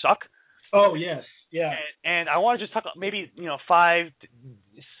games suck. Oh, yes. Yeah. And I want to just talk maybe 5 to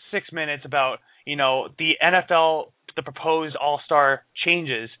 6 minutes about the NFL, the proposed All-Star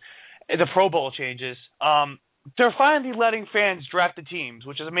changes, the Pro Bowl changes. They're finally letting fans draft the teams,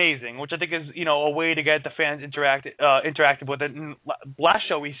 which is amazing, which I think is, a way to get the fans interactive with it. And last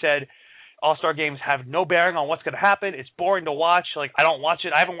show we said All-Star games have no bearing on what's going to happen. It's boring to watch. Like, I don't watch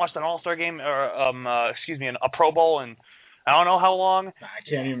it. I haven't watched an All-Star game or, a Pro Bowl in I don't know how long. I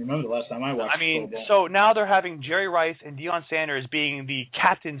can't even remember the last time I watched Pro Bowl. So now they're having Jerry Rice and Deion Sanders being the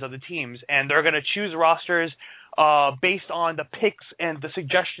captains of the teams, and they're going to choose rosters based on the picks and the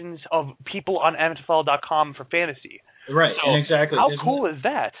suggestions of people on NFL.com for fantasy. Right, so exactly. How cool is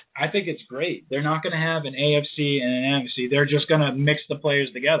that? I think it's great. They're not going to have an AFC and an NFC. They're just going to mix the players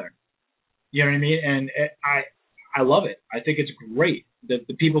together. You know what I mean? And I love it. I think it's great that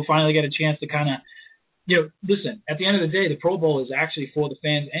the people finally get a chance to kind of, listen, at the end of the day, the Pro Bowl is actually for the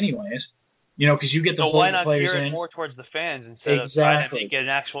fans anyways. Because you get the players in. So why not gear it more towards the fans instead of trying to make it an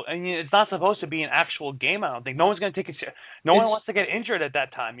actual? I mean, it's not supposed to be an actual game. I don't think. No one's going to take it. No one wants to get injured at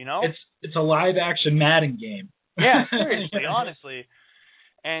that time. It's a live action Madden game. Yeah, seriously, honestly.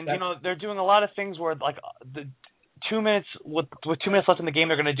 And they're doing a lot of things where like the 2 minutes with 2 minutes left in the game,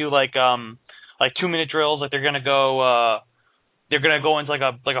 they're going to do like 2-minute drills. Like they're going to go. They're going to go into like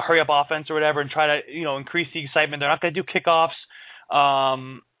a hurry up offense or whatever and try to increase the excitement. They're not going to do kickoffs.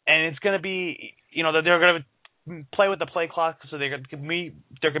 And it's going to be, they're going to play with the play clock, so there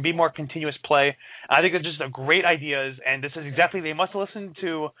could be more continuous play. I think they're just great ideas, and this is exactly, they must listen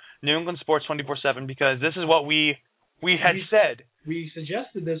to New England Sports 24/7 because this is what we had said. We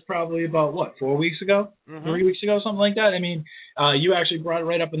suggested this probably about, 4 weeks ago? Mm-hmm. 3 weeks ago, something like that? I mean, you actually brought it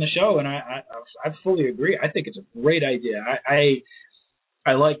right up in the show, and I fully agree. I think it's a great idea.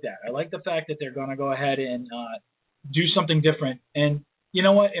 I like that. I like the fact that they're going to go ahead and do something different. And you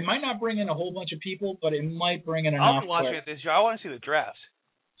know what? It might not bring in a whole bunch of people, but it might bring in enough. I'll be watching it this year. I want to see the draft.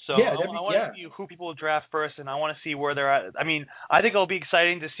 So I want to see who people will draft first, and I want to see where they're at. I mean, I think it'll be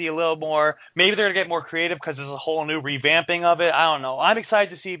exciting to see a little more. Maybe they're going to get more creative because there's a whole new revamping of it. I don't know. I'm excited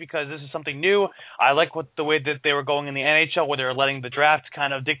to see because this is something new. I like the way that they were going in the NHL, where they were letting the draft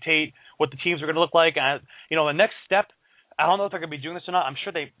kind of dictate what the teams were going to look like. And, the next step, I don't know if they're going to be doing this or not. I'm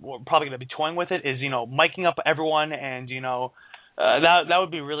sure they were probably going to be toying with it, is, miking up everyone and, that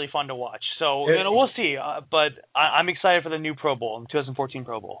would be really fun to watch. So, we'll see. But I'm excited for the new Pro Bowl, the 2014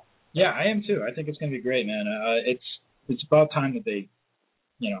 Pro Bowl. Yeah, I am too. I think it's going to be great, man. It's about time that they,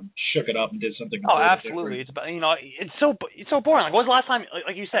 shook it up and did something. Oh, absolutely. Different. It's so boring. Like, when was the last time,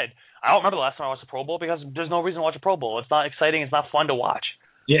 like you said, I don't remember the last time I watched a Pro Bowl because there's no reason to watch a Pro Bowl. It's not exciting. It's not fun to watch.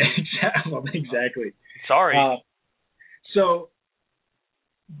 Yeah, exactly. Sorry. So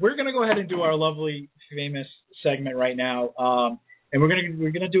we're going to go ahead and do our lovely, famous segment right now. And we're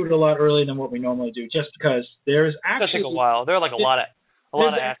gonna do it a lot earlier than what we normally do, just because there's actually it'll take a while. There are like a lot of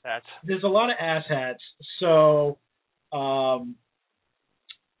asshats. There's a lot of asshats. So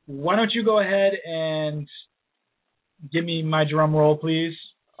why don't you go ahead and give me my drum roll, please?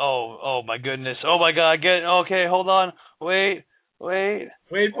 Oh my goodness. Oh my God. Okay, hold on. Wait for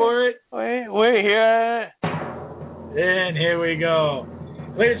it. Wait here. And here we go.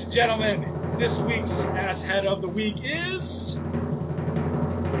 Ladies and gentlemen, this week's asshat of the week is...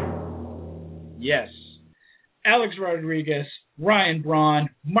 Yes. Alex Rodriguez, Ryan Braun,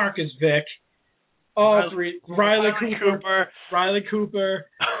 Marcus Vick, all three. Riley Cooper.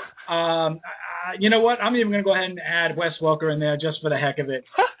 You know what? I'm even going to go ahead and add Wes Welker in there just for the heck of it.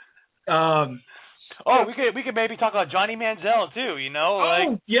 We could maybe talk about Johnny Manziel too.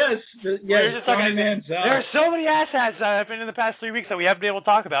 Yes, Johnny Manziel. There are so many asshats that have been in the past 3 weeks that we haven't been able to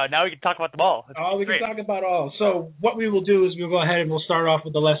talk about. Now we can talk about them all. We can talk about all. So what we will do is we'll go ahead and we'll start off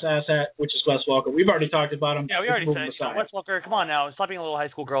with the less asshat, which is Wes Welker. We've already talked about him. Yeah, we already said it. Wes Welker, come on now. Stop being a little high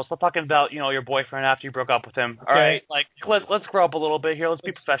school girl. Stop talking about your boyfriend after you broke up with him. All right, let's grow up a little bit here. Let's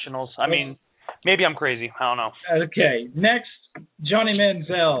be professionals. I mean, maybe I'm crazy. I don't know. Okay, next, Johnny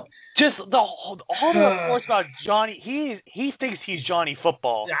Manziel. Just all the reports about Johnny. He thinks he's Johnny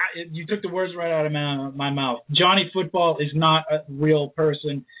Football. You took the words right out of my mouth. Johnny Football is not a real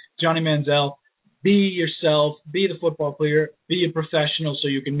person. Johnny Manziel, be yourself. Be the football player. Be a professional so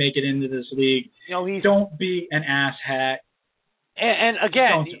you can make it into this league. Don't be an asshat. And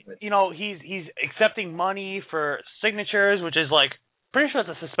again, he's accepting money for signatures, which is like pretty sure it's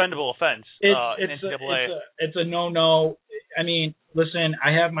a suspendable offense in NCAA. It's a no-no. I mean, listen,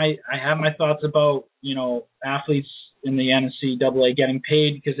 I have my thoughts about athletes in the NCAA getting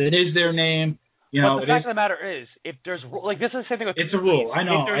paid because it is their name. But the fact of the matter is, if there's this is the same thing with it's a rule. I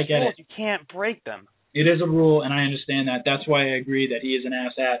know, I get rules, it. You can't break them. It is a rule, and I understand that. That's why I agree that he is an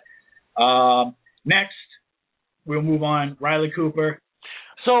asshat. Next, we'll move on. Riley Cooper.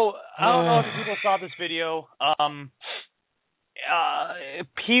 So I don't know if people saw this video.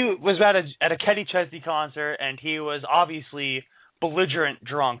 He was at a Tedy Chesney concert, and he was obviously belligerently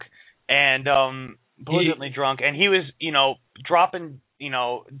drunk, and he was dropping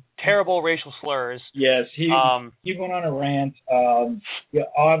terrible racial slurs. Yes, he went on a rant.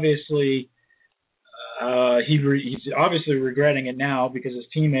 Obviously, he's obviously regretting it now because his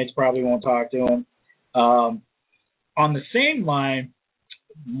teammates probably won't talk to him. On the same line,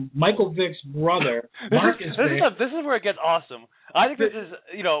 Michael Vick's brother, Marcus Vick. This is where it gets awesome. I think this is,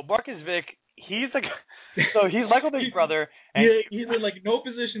 Marcus Vick, he's Michael Vick's brother. And he's in, no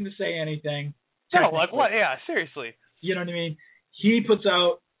position to say anything. No, what? Yeah, seriously. You know what I mean? He puts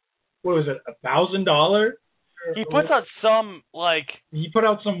out, what was it, $1,000? He puts out some, he put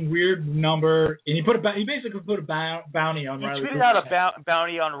out some weird number, and he basically put a bounty on Riley Cooper. He tweeted out a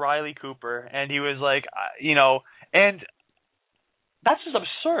bounty on Riley Cooper, and he was like, and that's just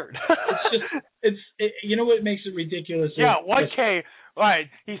absurd. You know what makes it ridiculous? Yeah, $1K. All right,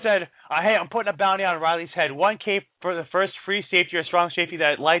 he said, hey, I'm putting a bounty on Riley's head. $1K for the first free safety or strong safety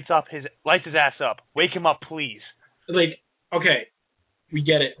that lights his ass up. Wake him up, please. Okay, we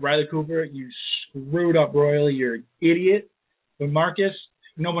get it. Riley Cooper, you screwed up royally. You're an idiot. But Marcus,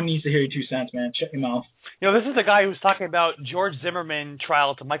 no one needs to hear your 2 cents, man. Shut your mouth. This is the guy who's talking about George Zimmerman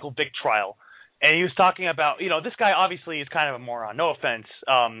trial to Michael Vick trial. And he was talking about, this guy obviously is kind of a moron. No offense,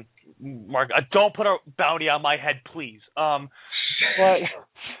 Mark. Don't put a bounty on my head, please. But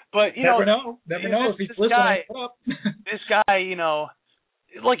never know if he's listening. This guy,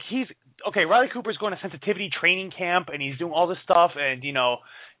 he's okay. Riley Cooper's going to sensitivity training camp, and he's doing all this stuff, and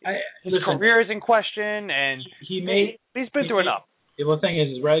his career is in question, and he's been through enough. The thing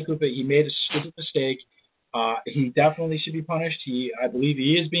is Riley Cooper, he made a stupid mistake. He definitely should be punished. I believe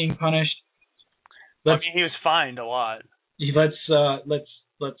he is being punished. He was fined a lot. Let's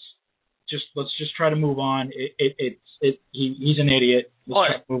just try to move on. He's an idiot.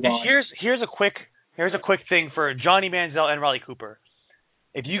 Let's move on. Here's a quick thing for Johnny Manziel and Riley Cooper.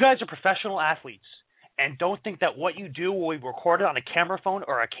 If you guys are professional athletes and don't think that what you do will be recorded on a camera phone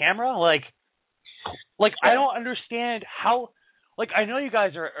or a camera, I don't understand how. I know you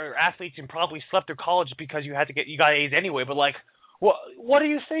guys are athletes and probably slept through college because you got A's anyway, but what are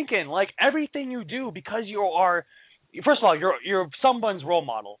you thinking? Everything you do because you are, first of all, you're someone's role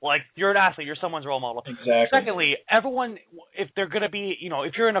model. You're an athlete, you're someone's role model. Exactly. Secondly, everyone, if they're going to be,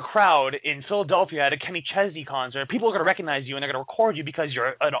 if you're in a crowd in Philadelphia at a Kenny Chesney concert, people are going to recognize you and they're going to record you because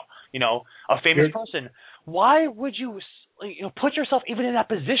you're a famous person. Why would you put yourself even in that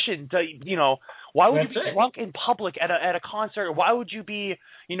position to, why would you be drunk in public at a concert? Why would you be,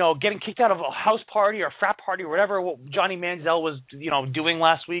 getting kicked out of a house party or a frat party or whatever what Johnny Manziel was, doing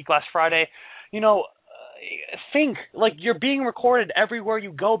last Friday? Think you're being recorded everywhere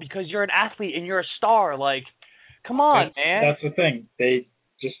you go because you're an athlete and you're a star. Come on, man. That's the thing. They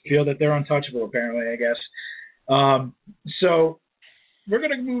just feel that they're untouchable, apparently, I guess. So we're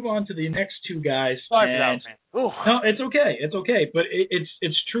going to move on to the next two guys. Sorry for that, man. No, it's okay. It's okay. But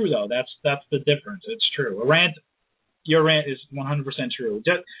it's true, though. That's the difference. It's true. Your rant is 100% true.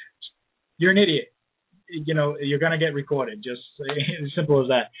 You're an idiot. You're going to get recorded. Just as simple as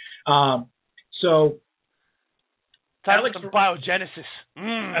that. So time for some biogenesis.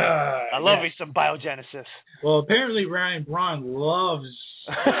 I love me some biogenesis. Well, apparently Ryan Braun loves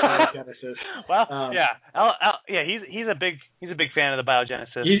biogenesis. Well, he's a big fan of the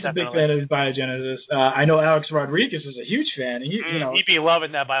biogenesis. He's definitely. a big fan of his biogenesis. I know Alex Rodriguez is a huge fan. He'd be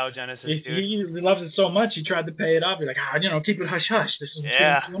loving that biogenesis, dude. He loves it so much, he tried to pay it off. He's like, keep it hush-hush. This is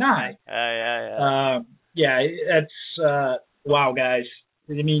between you and I. That's wow, guys.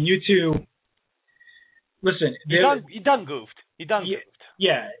 I mean, you two. Listen, you done goofed.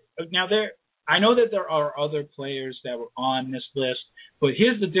 Yeah. Now I know that there are other players that were on this list, but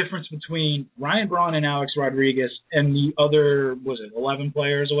here's the difference between Ryan Braun and Alex Rodriguez and the other, 11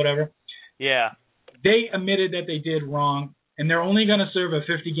 players or whatever? Yeah. They admitted that they did wrong, and they're only going to serve a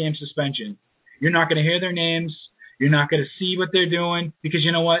 50-game suspension. You're not going to hear their names. You're not going to see what they're doing because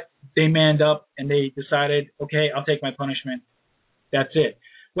you know what? They manned up and they decided, okay, I'll take my punishment. That's it.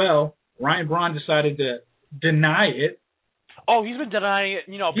 Well, Ryan Braun decided to deny it. Oh, he's been denying it,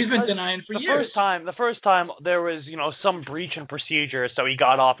 He's been denying it for years. The first time there was, some breach in procedure, so he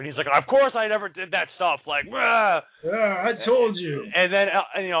got off, and he's like, of course I never did that stuff. Like, I told you. And then,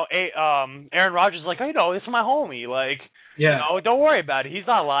 Aaron Rodgers is like, this is my homie. Like, don't worry about it. He's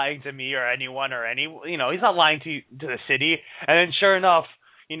not lying to me or anyone he's not lying to the city. And then sure enough,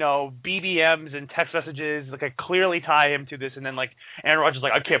 BBMs and text messages clearly tie him to this, and then Aaron Rodgers is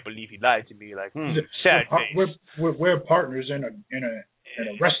like, I can't believe he lied to me. Like, sad face. We're partners in a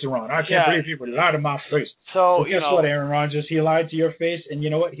restaurant. I can't believe people lied to my face. So guess what, Aaron Rodgers? He lied to your face, and you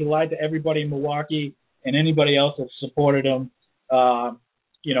know what? He lied to everybody in Milwaukee and anybody else that supported him. For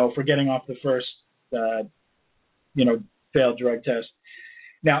getting off the first, failed drug test.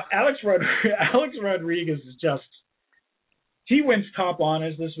 Now, Alex Rodriguez is just. He wins top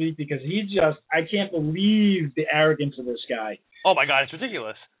honors this week because I can't believe the arrogance of this guy. Oh my God, it's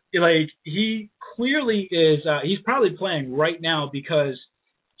ridiculous. He clearly is, he's probably playing right now because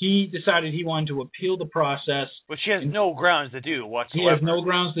he decided he wanted to appeal the process. Which he has no grounds to do whatsoever. He has no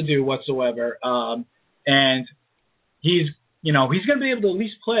grounds to do whatsoever. And he's going to be able to at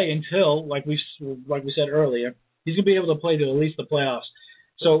least play until, like we said earlier, he's going to be able to play to at least the playoffs.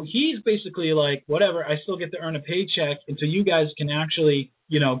 So he's basically like, whatever, I still get to earn a paycheck until you guys can actually,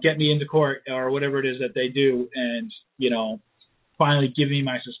 get me into court or whatever it is that they do and, finally give me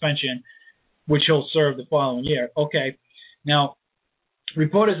my suspension, which he'll serve the following year. Okay. Now,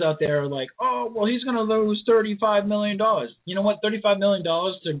 reporters out there are like, oh, well, he's going to lose $35 million. You know what? $35 million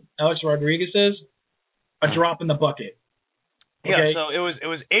to Alex Rodriguez is a drop in the bucket. Okay? Yeah, so it was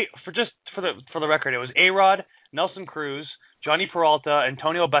for the record, it was A-Rod, Nelson Cruz, Johnny Peralta,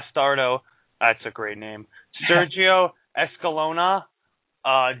 Antonio Bastardo, that's a great name, Sergio Escalona,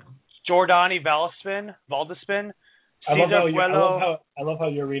 Jordani Valdespin, I love how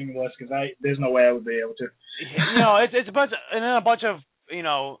you're reading the list because there's no way I would be able to. It's a bunch of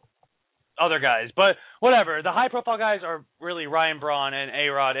other guys, but whatever. The high profile guys are really Ryan Braun and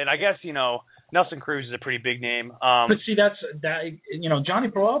A-Rod, and I guess Nelson Cruz is a pretty big name. But see, Johnny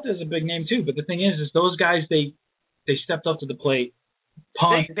Peralta is a big name too. But the thing is those guys they stepped up to the plate.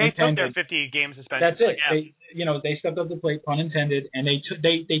 They took their 50-game suspension. That's it. Yeah. They stepped up to the plate, pun intended, and they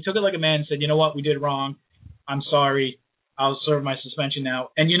took it like a man and said, you know what, we did wrong. I'm sorry. I'll serve my suspension now.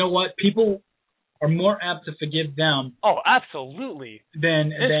 And you know what? People are more apt to forgive them. Oh, absolutely. Than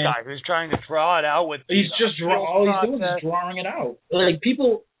this guy who's trying to draw it out with. He's just all he's doing is drawing it out. Like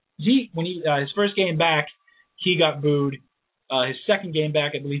people, his first game back, he got booed. His second game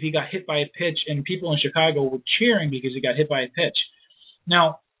back, I believe he got hit by a pitch, and people in Chicago were cheering because he got hit by a pitch.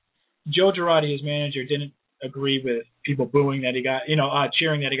 Now, Joe Girardi, his manager, didn't agree with people booing that he got,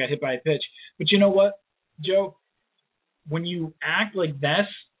 cheering that he got hit by a pitch. But you know what, Joe? When you act like this,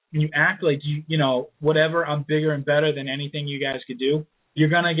 when you act like whatever, I'm bigger and better than anything you guys could do, you're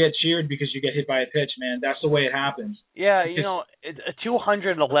gonna get cheered because you get hit by a pitch, man. That's the way it happens. Yeah, it's a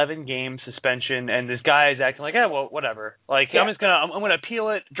 211-game suspension, and this guy is acting like, well, whatever. Like, yeah. I'm gonna appeal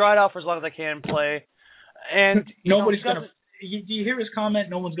it, draw it out for as long as I can, play, and nobody's gonna. Do you hear his comment?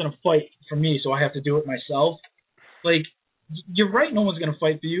 No one's gonna fight for me, so I have to do it myself. Like, you're right. No one's gonna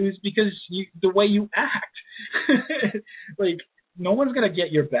fight for you. It's because the way you act. Like, no one's gonna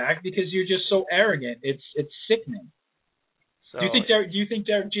get your back because you're just so arrogant. It's sickening. So, do you think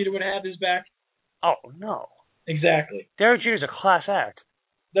Derek Jeter would have his back? Oh no. Exactly. Derek Jeter's a class act.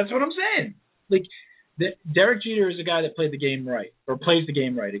 That's what I'm saying. Like, Derek Jeter is a guy that played the game right, or plays the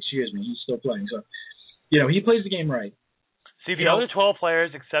game right. Excuse me, he's still playing, so he plays the game right. See, the other 12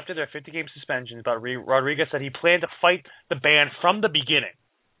 players accepted their 50-game suspensions, but Rodriguez said he planned to fight the ban from the beginning.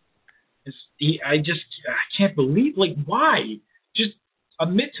 I can't believe, why? Just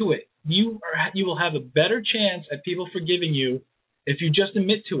admit to it. You will have a better chance at people forgiving you if you just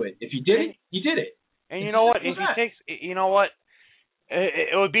admit to it. If you did it, you did it. And you know what? If he takes,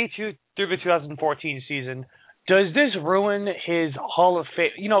 it would be through the 2014 season. Does this ruin his Hall of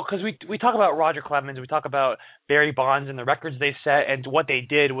Fame? You know, because we talk about Roger Clemens, we talk about Barry Bonds and the records they set and what they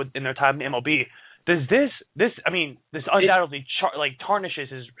did in their time in MLB. Does this undoubtedly tarnishes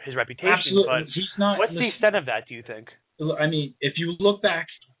his reputation? Absolutely. But he's not. What's the extent of that? Do you think? I mean, if you look back,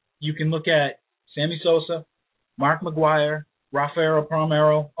 you can look at Sammy Sosa, Mark McGwire, Rafael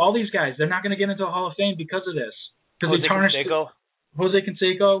Palmeiro, all these guys. They're not going to get into the Hall of Fame because of this. Because they tarnished Jose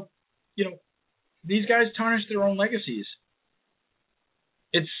Canseco. You know, these guys tarnished their own legacies.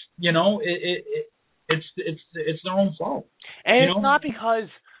 It's it's their own fault. And it's not because,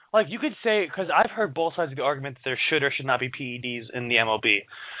 like, you could say, because I've heard both sides of the argument that there should or should not be PEDs in the MLB.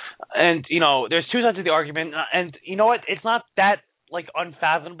 And, you know, there's two sides of the argument. And you know what? It's not that, like,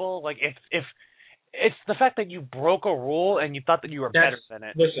 unfathomable. Like, if it's the fact that you broke a rule and you thought that you were better than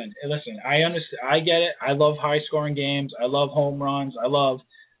it. Listen. I understand. I get it. I love high-scoring games. I love home runs. I love,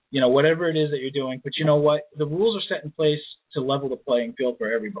 you know, whatever it is that you're doing. But you know what? The rules are set in place to level the playing field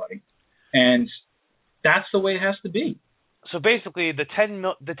for everybody. And that's the way it has to be. So basically, the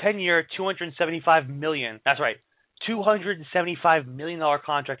 10-year, $275 million. That's right, $275 million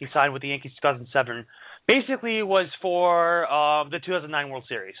contract he signed with the Yankees 2007. Basically, was for the 2009 World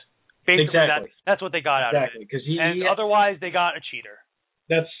Series. Basically, exactly. That's what they got out of it. Otherwise, they got a cheater.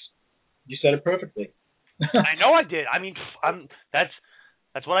 You said it perfectly. I know I did. I mean, that's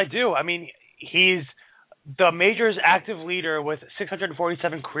what I do. I mean, he's the majors' active leader with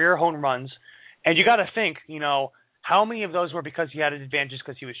 647 career home runs, and you got to think, you know, how many of those were because he had an advantage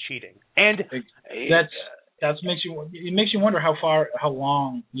because he was cheating? And it makes you wonder how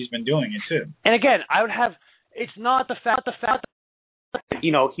long he's been doing it too. And again, it's not the fact that,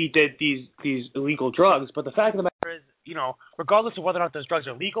 you know, he did these illegal drugs, but the fact of the matter is, you know, regardless of whether or not those drugs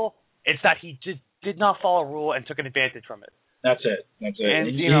are legal, it's that he just did not follow a rule and took an advantage from it. That's it. And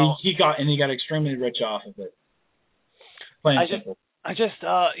he got extremely rich off of it. Plain and simple. I just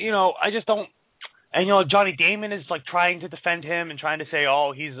don't. And, you know, Johnny Damon is, like, trying to defend him and trying to say,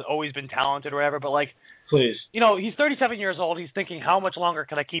 oh, he's always been talented or whatever. But, like, please, you know, he's 37 years old. He's thinking, how much longer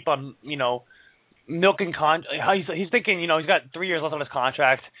can I keep on, you know, milking he's thinking, you know, he's got 3 years left on his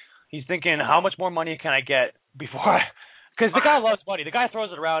contract. He's thinking, how much more money can I get before because the guy loves money. The guy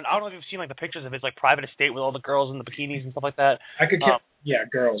throws it around. I don't know if you've seen, like, the pictures of his, like, private estate with all the girls in the bikinis and stuff like that.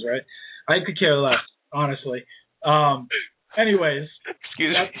 Girls, right? I could care less, honestly. Anyways.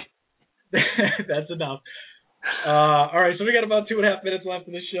 Excuse me. That's enough. All right, so we got about 2.5 minutes left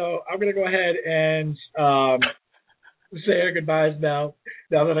of the show. I'm going to go ahead and say our goodbyes now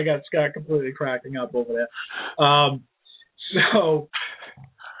that I got Scott completely cracking up over there.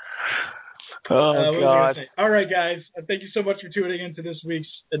 God. All right, guys. Thank you so much for tuning into this week's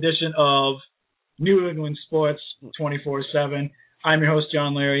edition of New England Sports 24/7. I'm your host,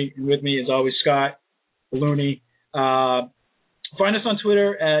 John Leary, and with me, as always, Scott Bluni. Find us on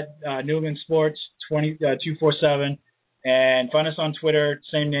Twitter at New England Sports 247, and find us on Twitter,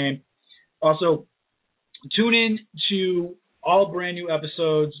 same name. Also, tune in to all brand new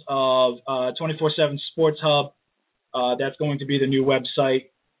episodes of 24/7 Sports Hub. That's going to be the new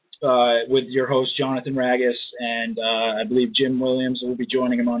website with your host, Jonathan Ragus, and I believe Jim Williams will be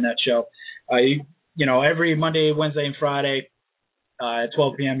joining him on that show. You know, every Monday, Wednesday, and Friday at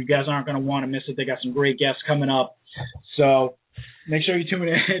 12 p.m. You guys aren't going to want to miss it. They got some great guests coming up. So make sure you tune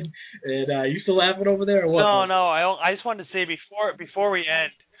in. And you still laughing over there or what? No. I just wanted to say before we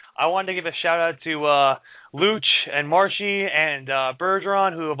end, I wanted to give a shout out to Luch and Marshy and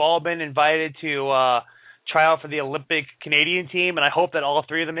Bergeron, who have all been invited to try out for the Olympic Canadian team, and I hope that all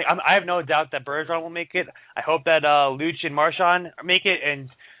three of them I have no doubt that Bergeron will make it. I hope that Luch and Marchand make it, and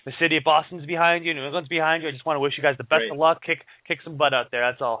the city of Boston's behind you, New England's behind you. I just want to wish you guys the best of luck. Kick some butt out there.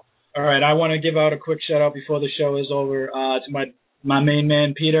 That's all. All right, I want to give out a quick shout-out before the show is over to my main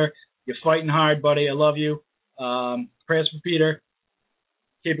man, Peter. You're fighting hard, buddy. I love you. Prayers for Peter.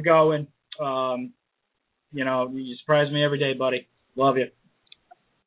 Keep it going. You know, you surprise me every day, buddy. Love you.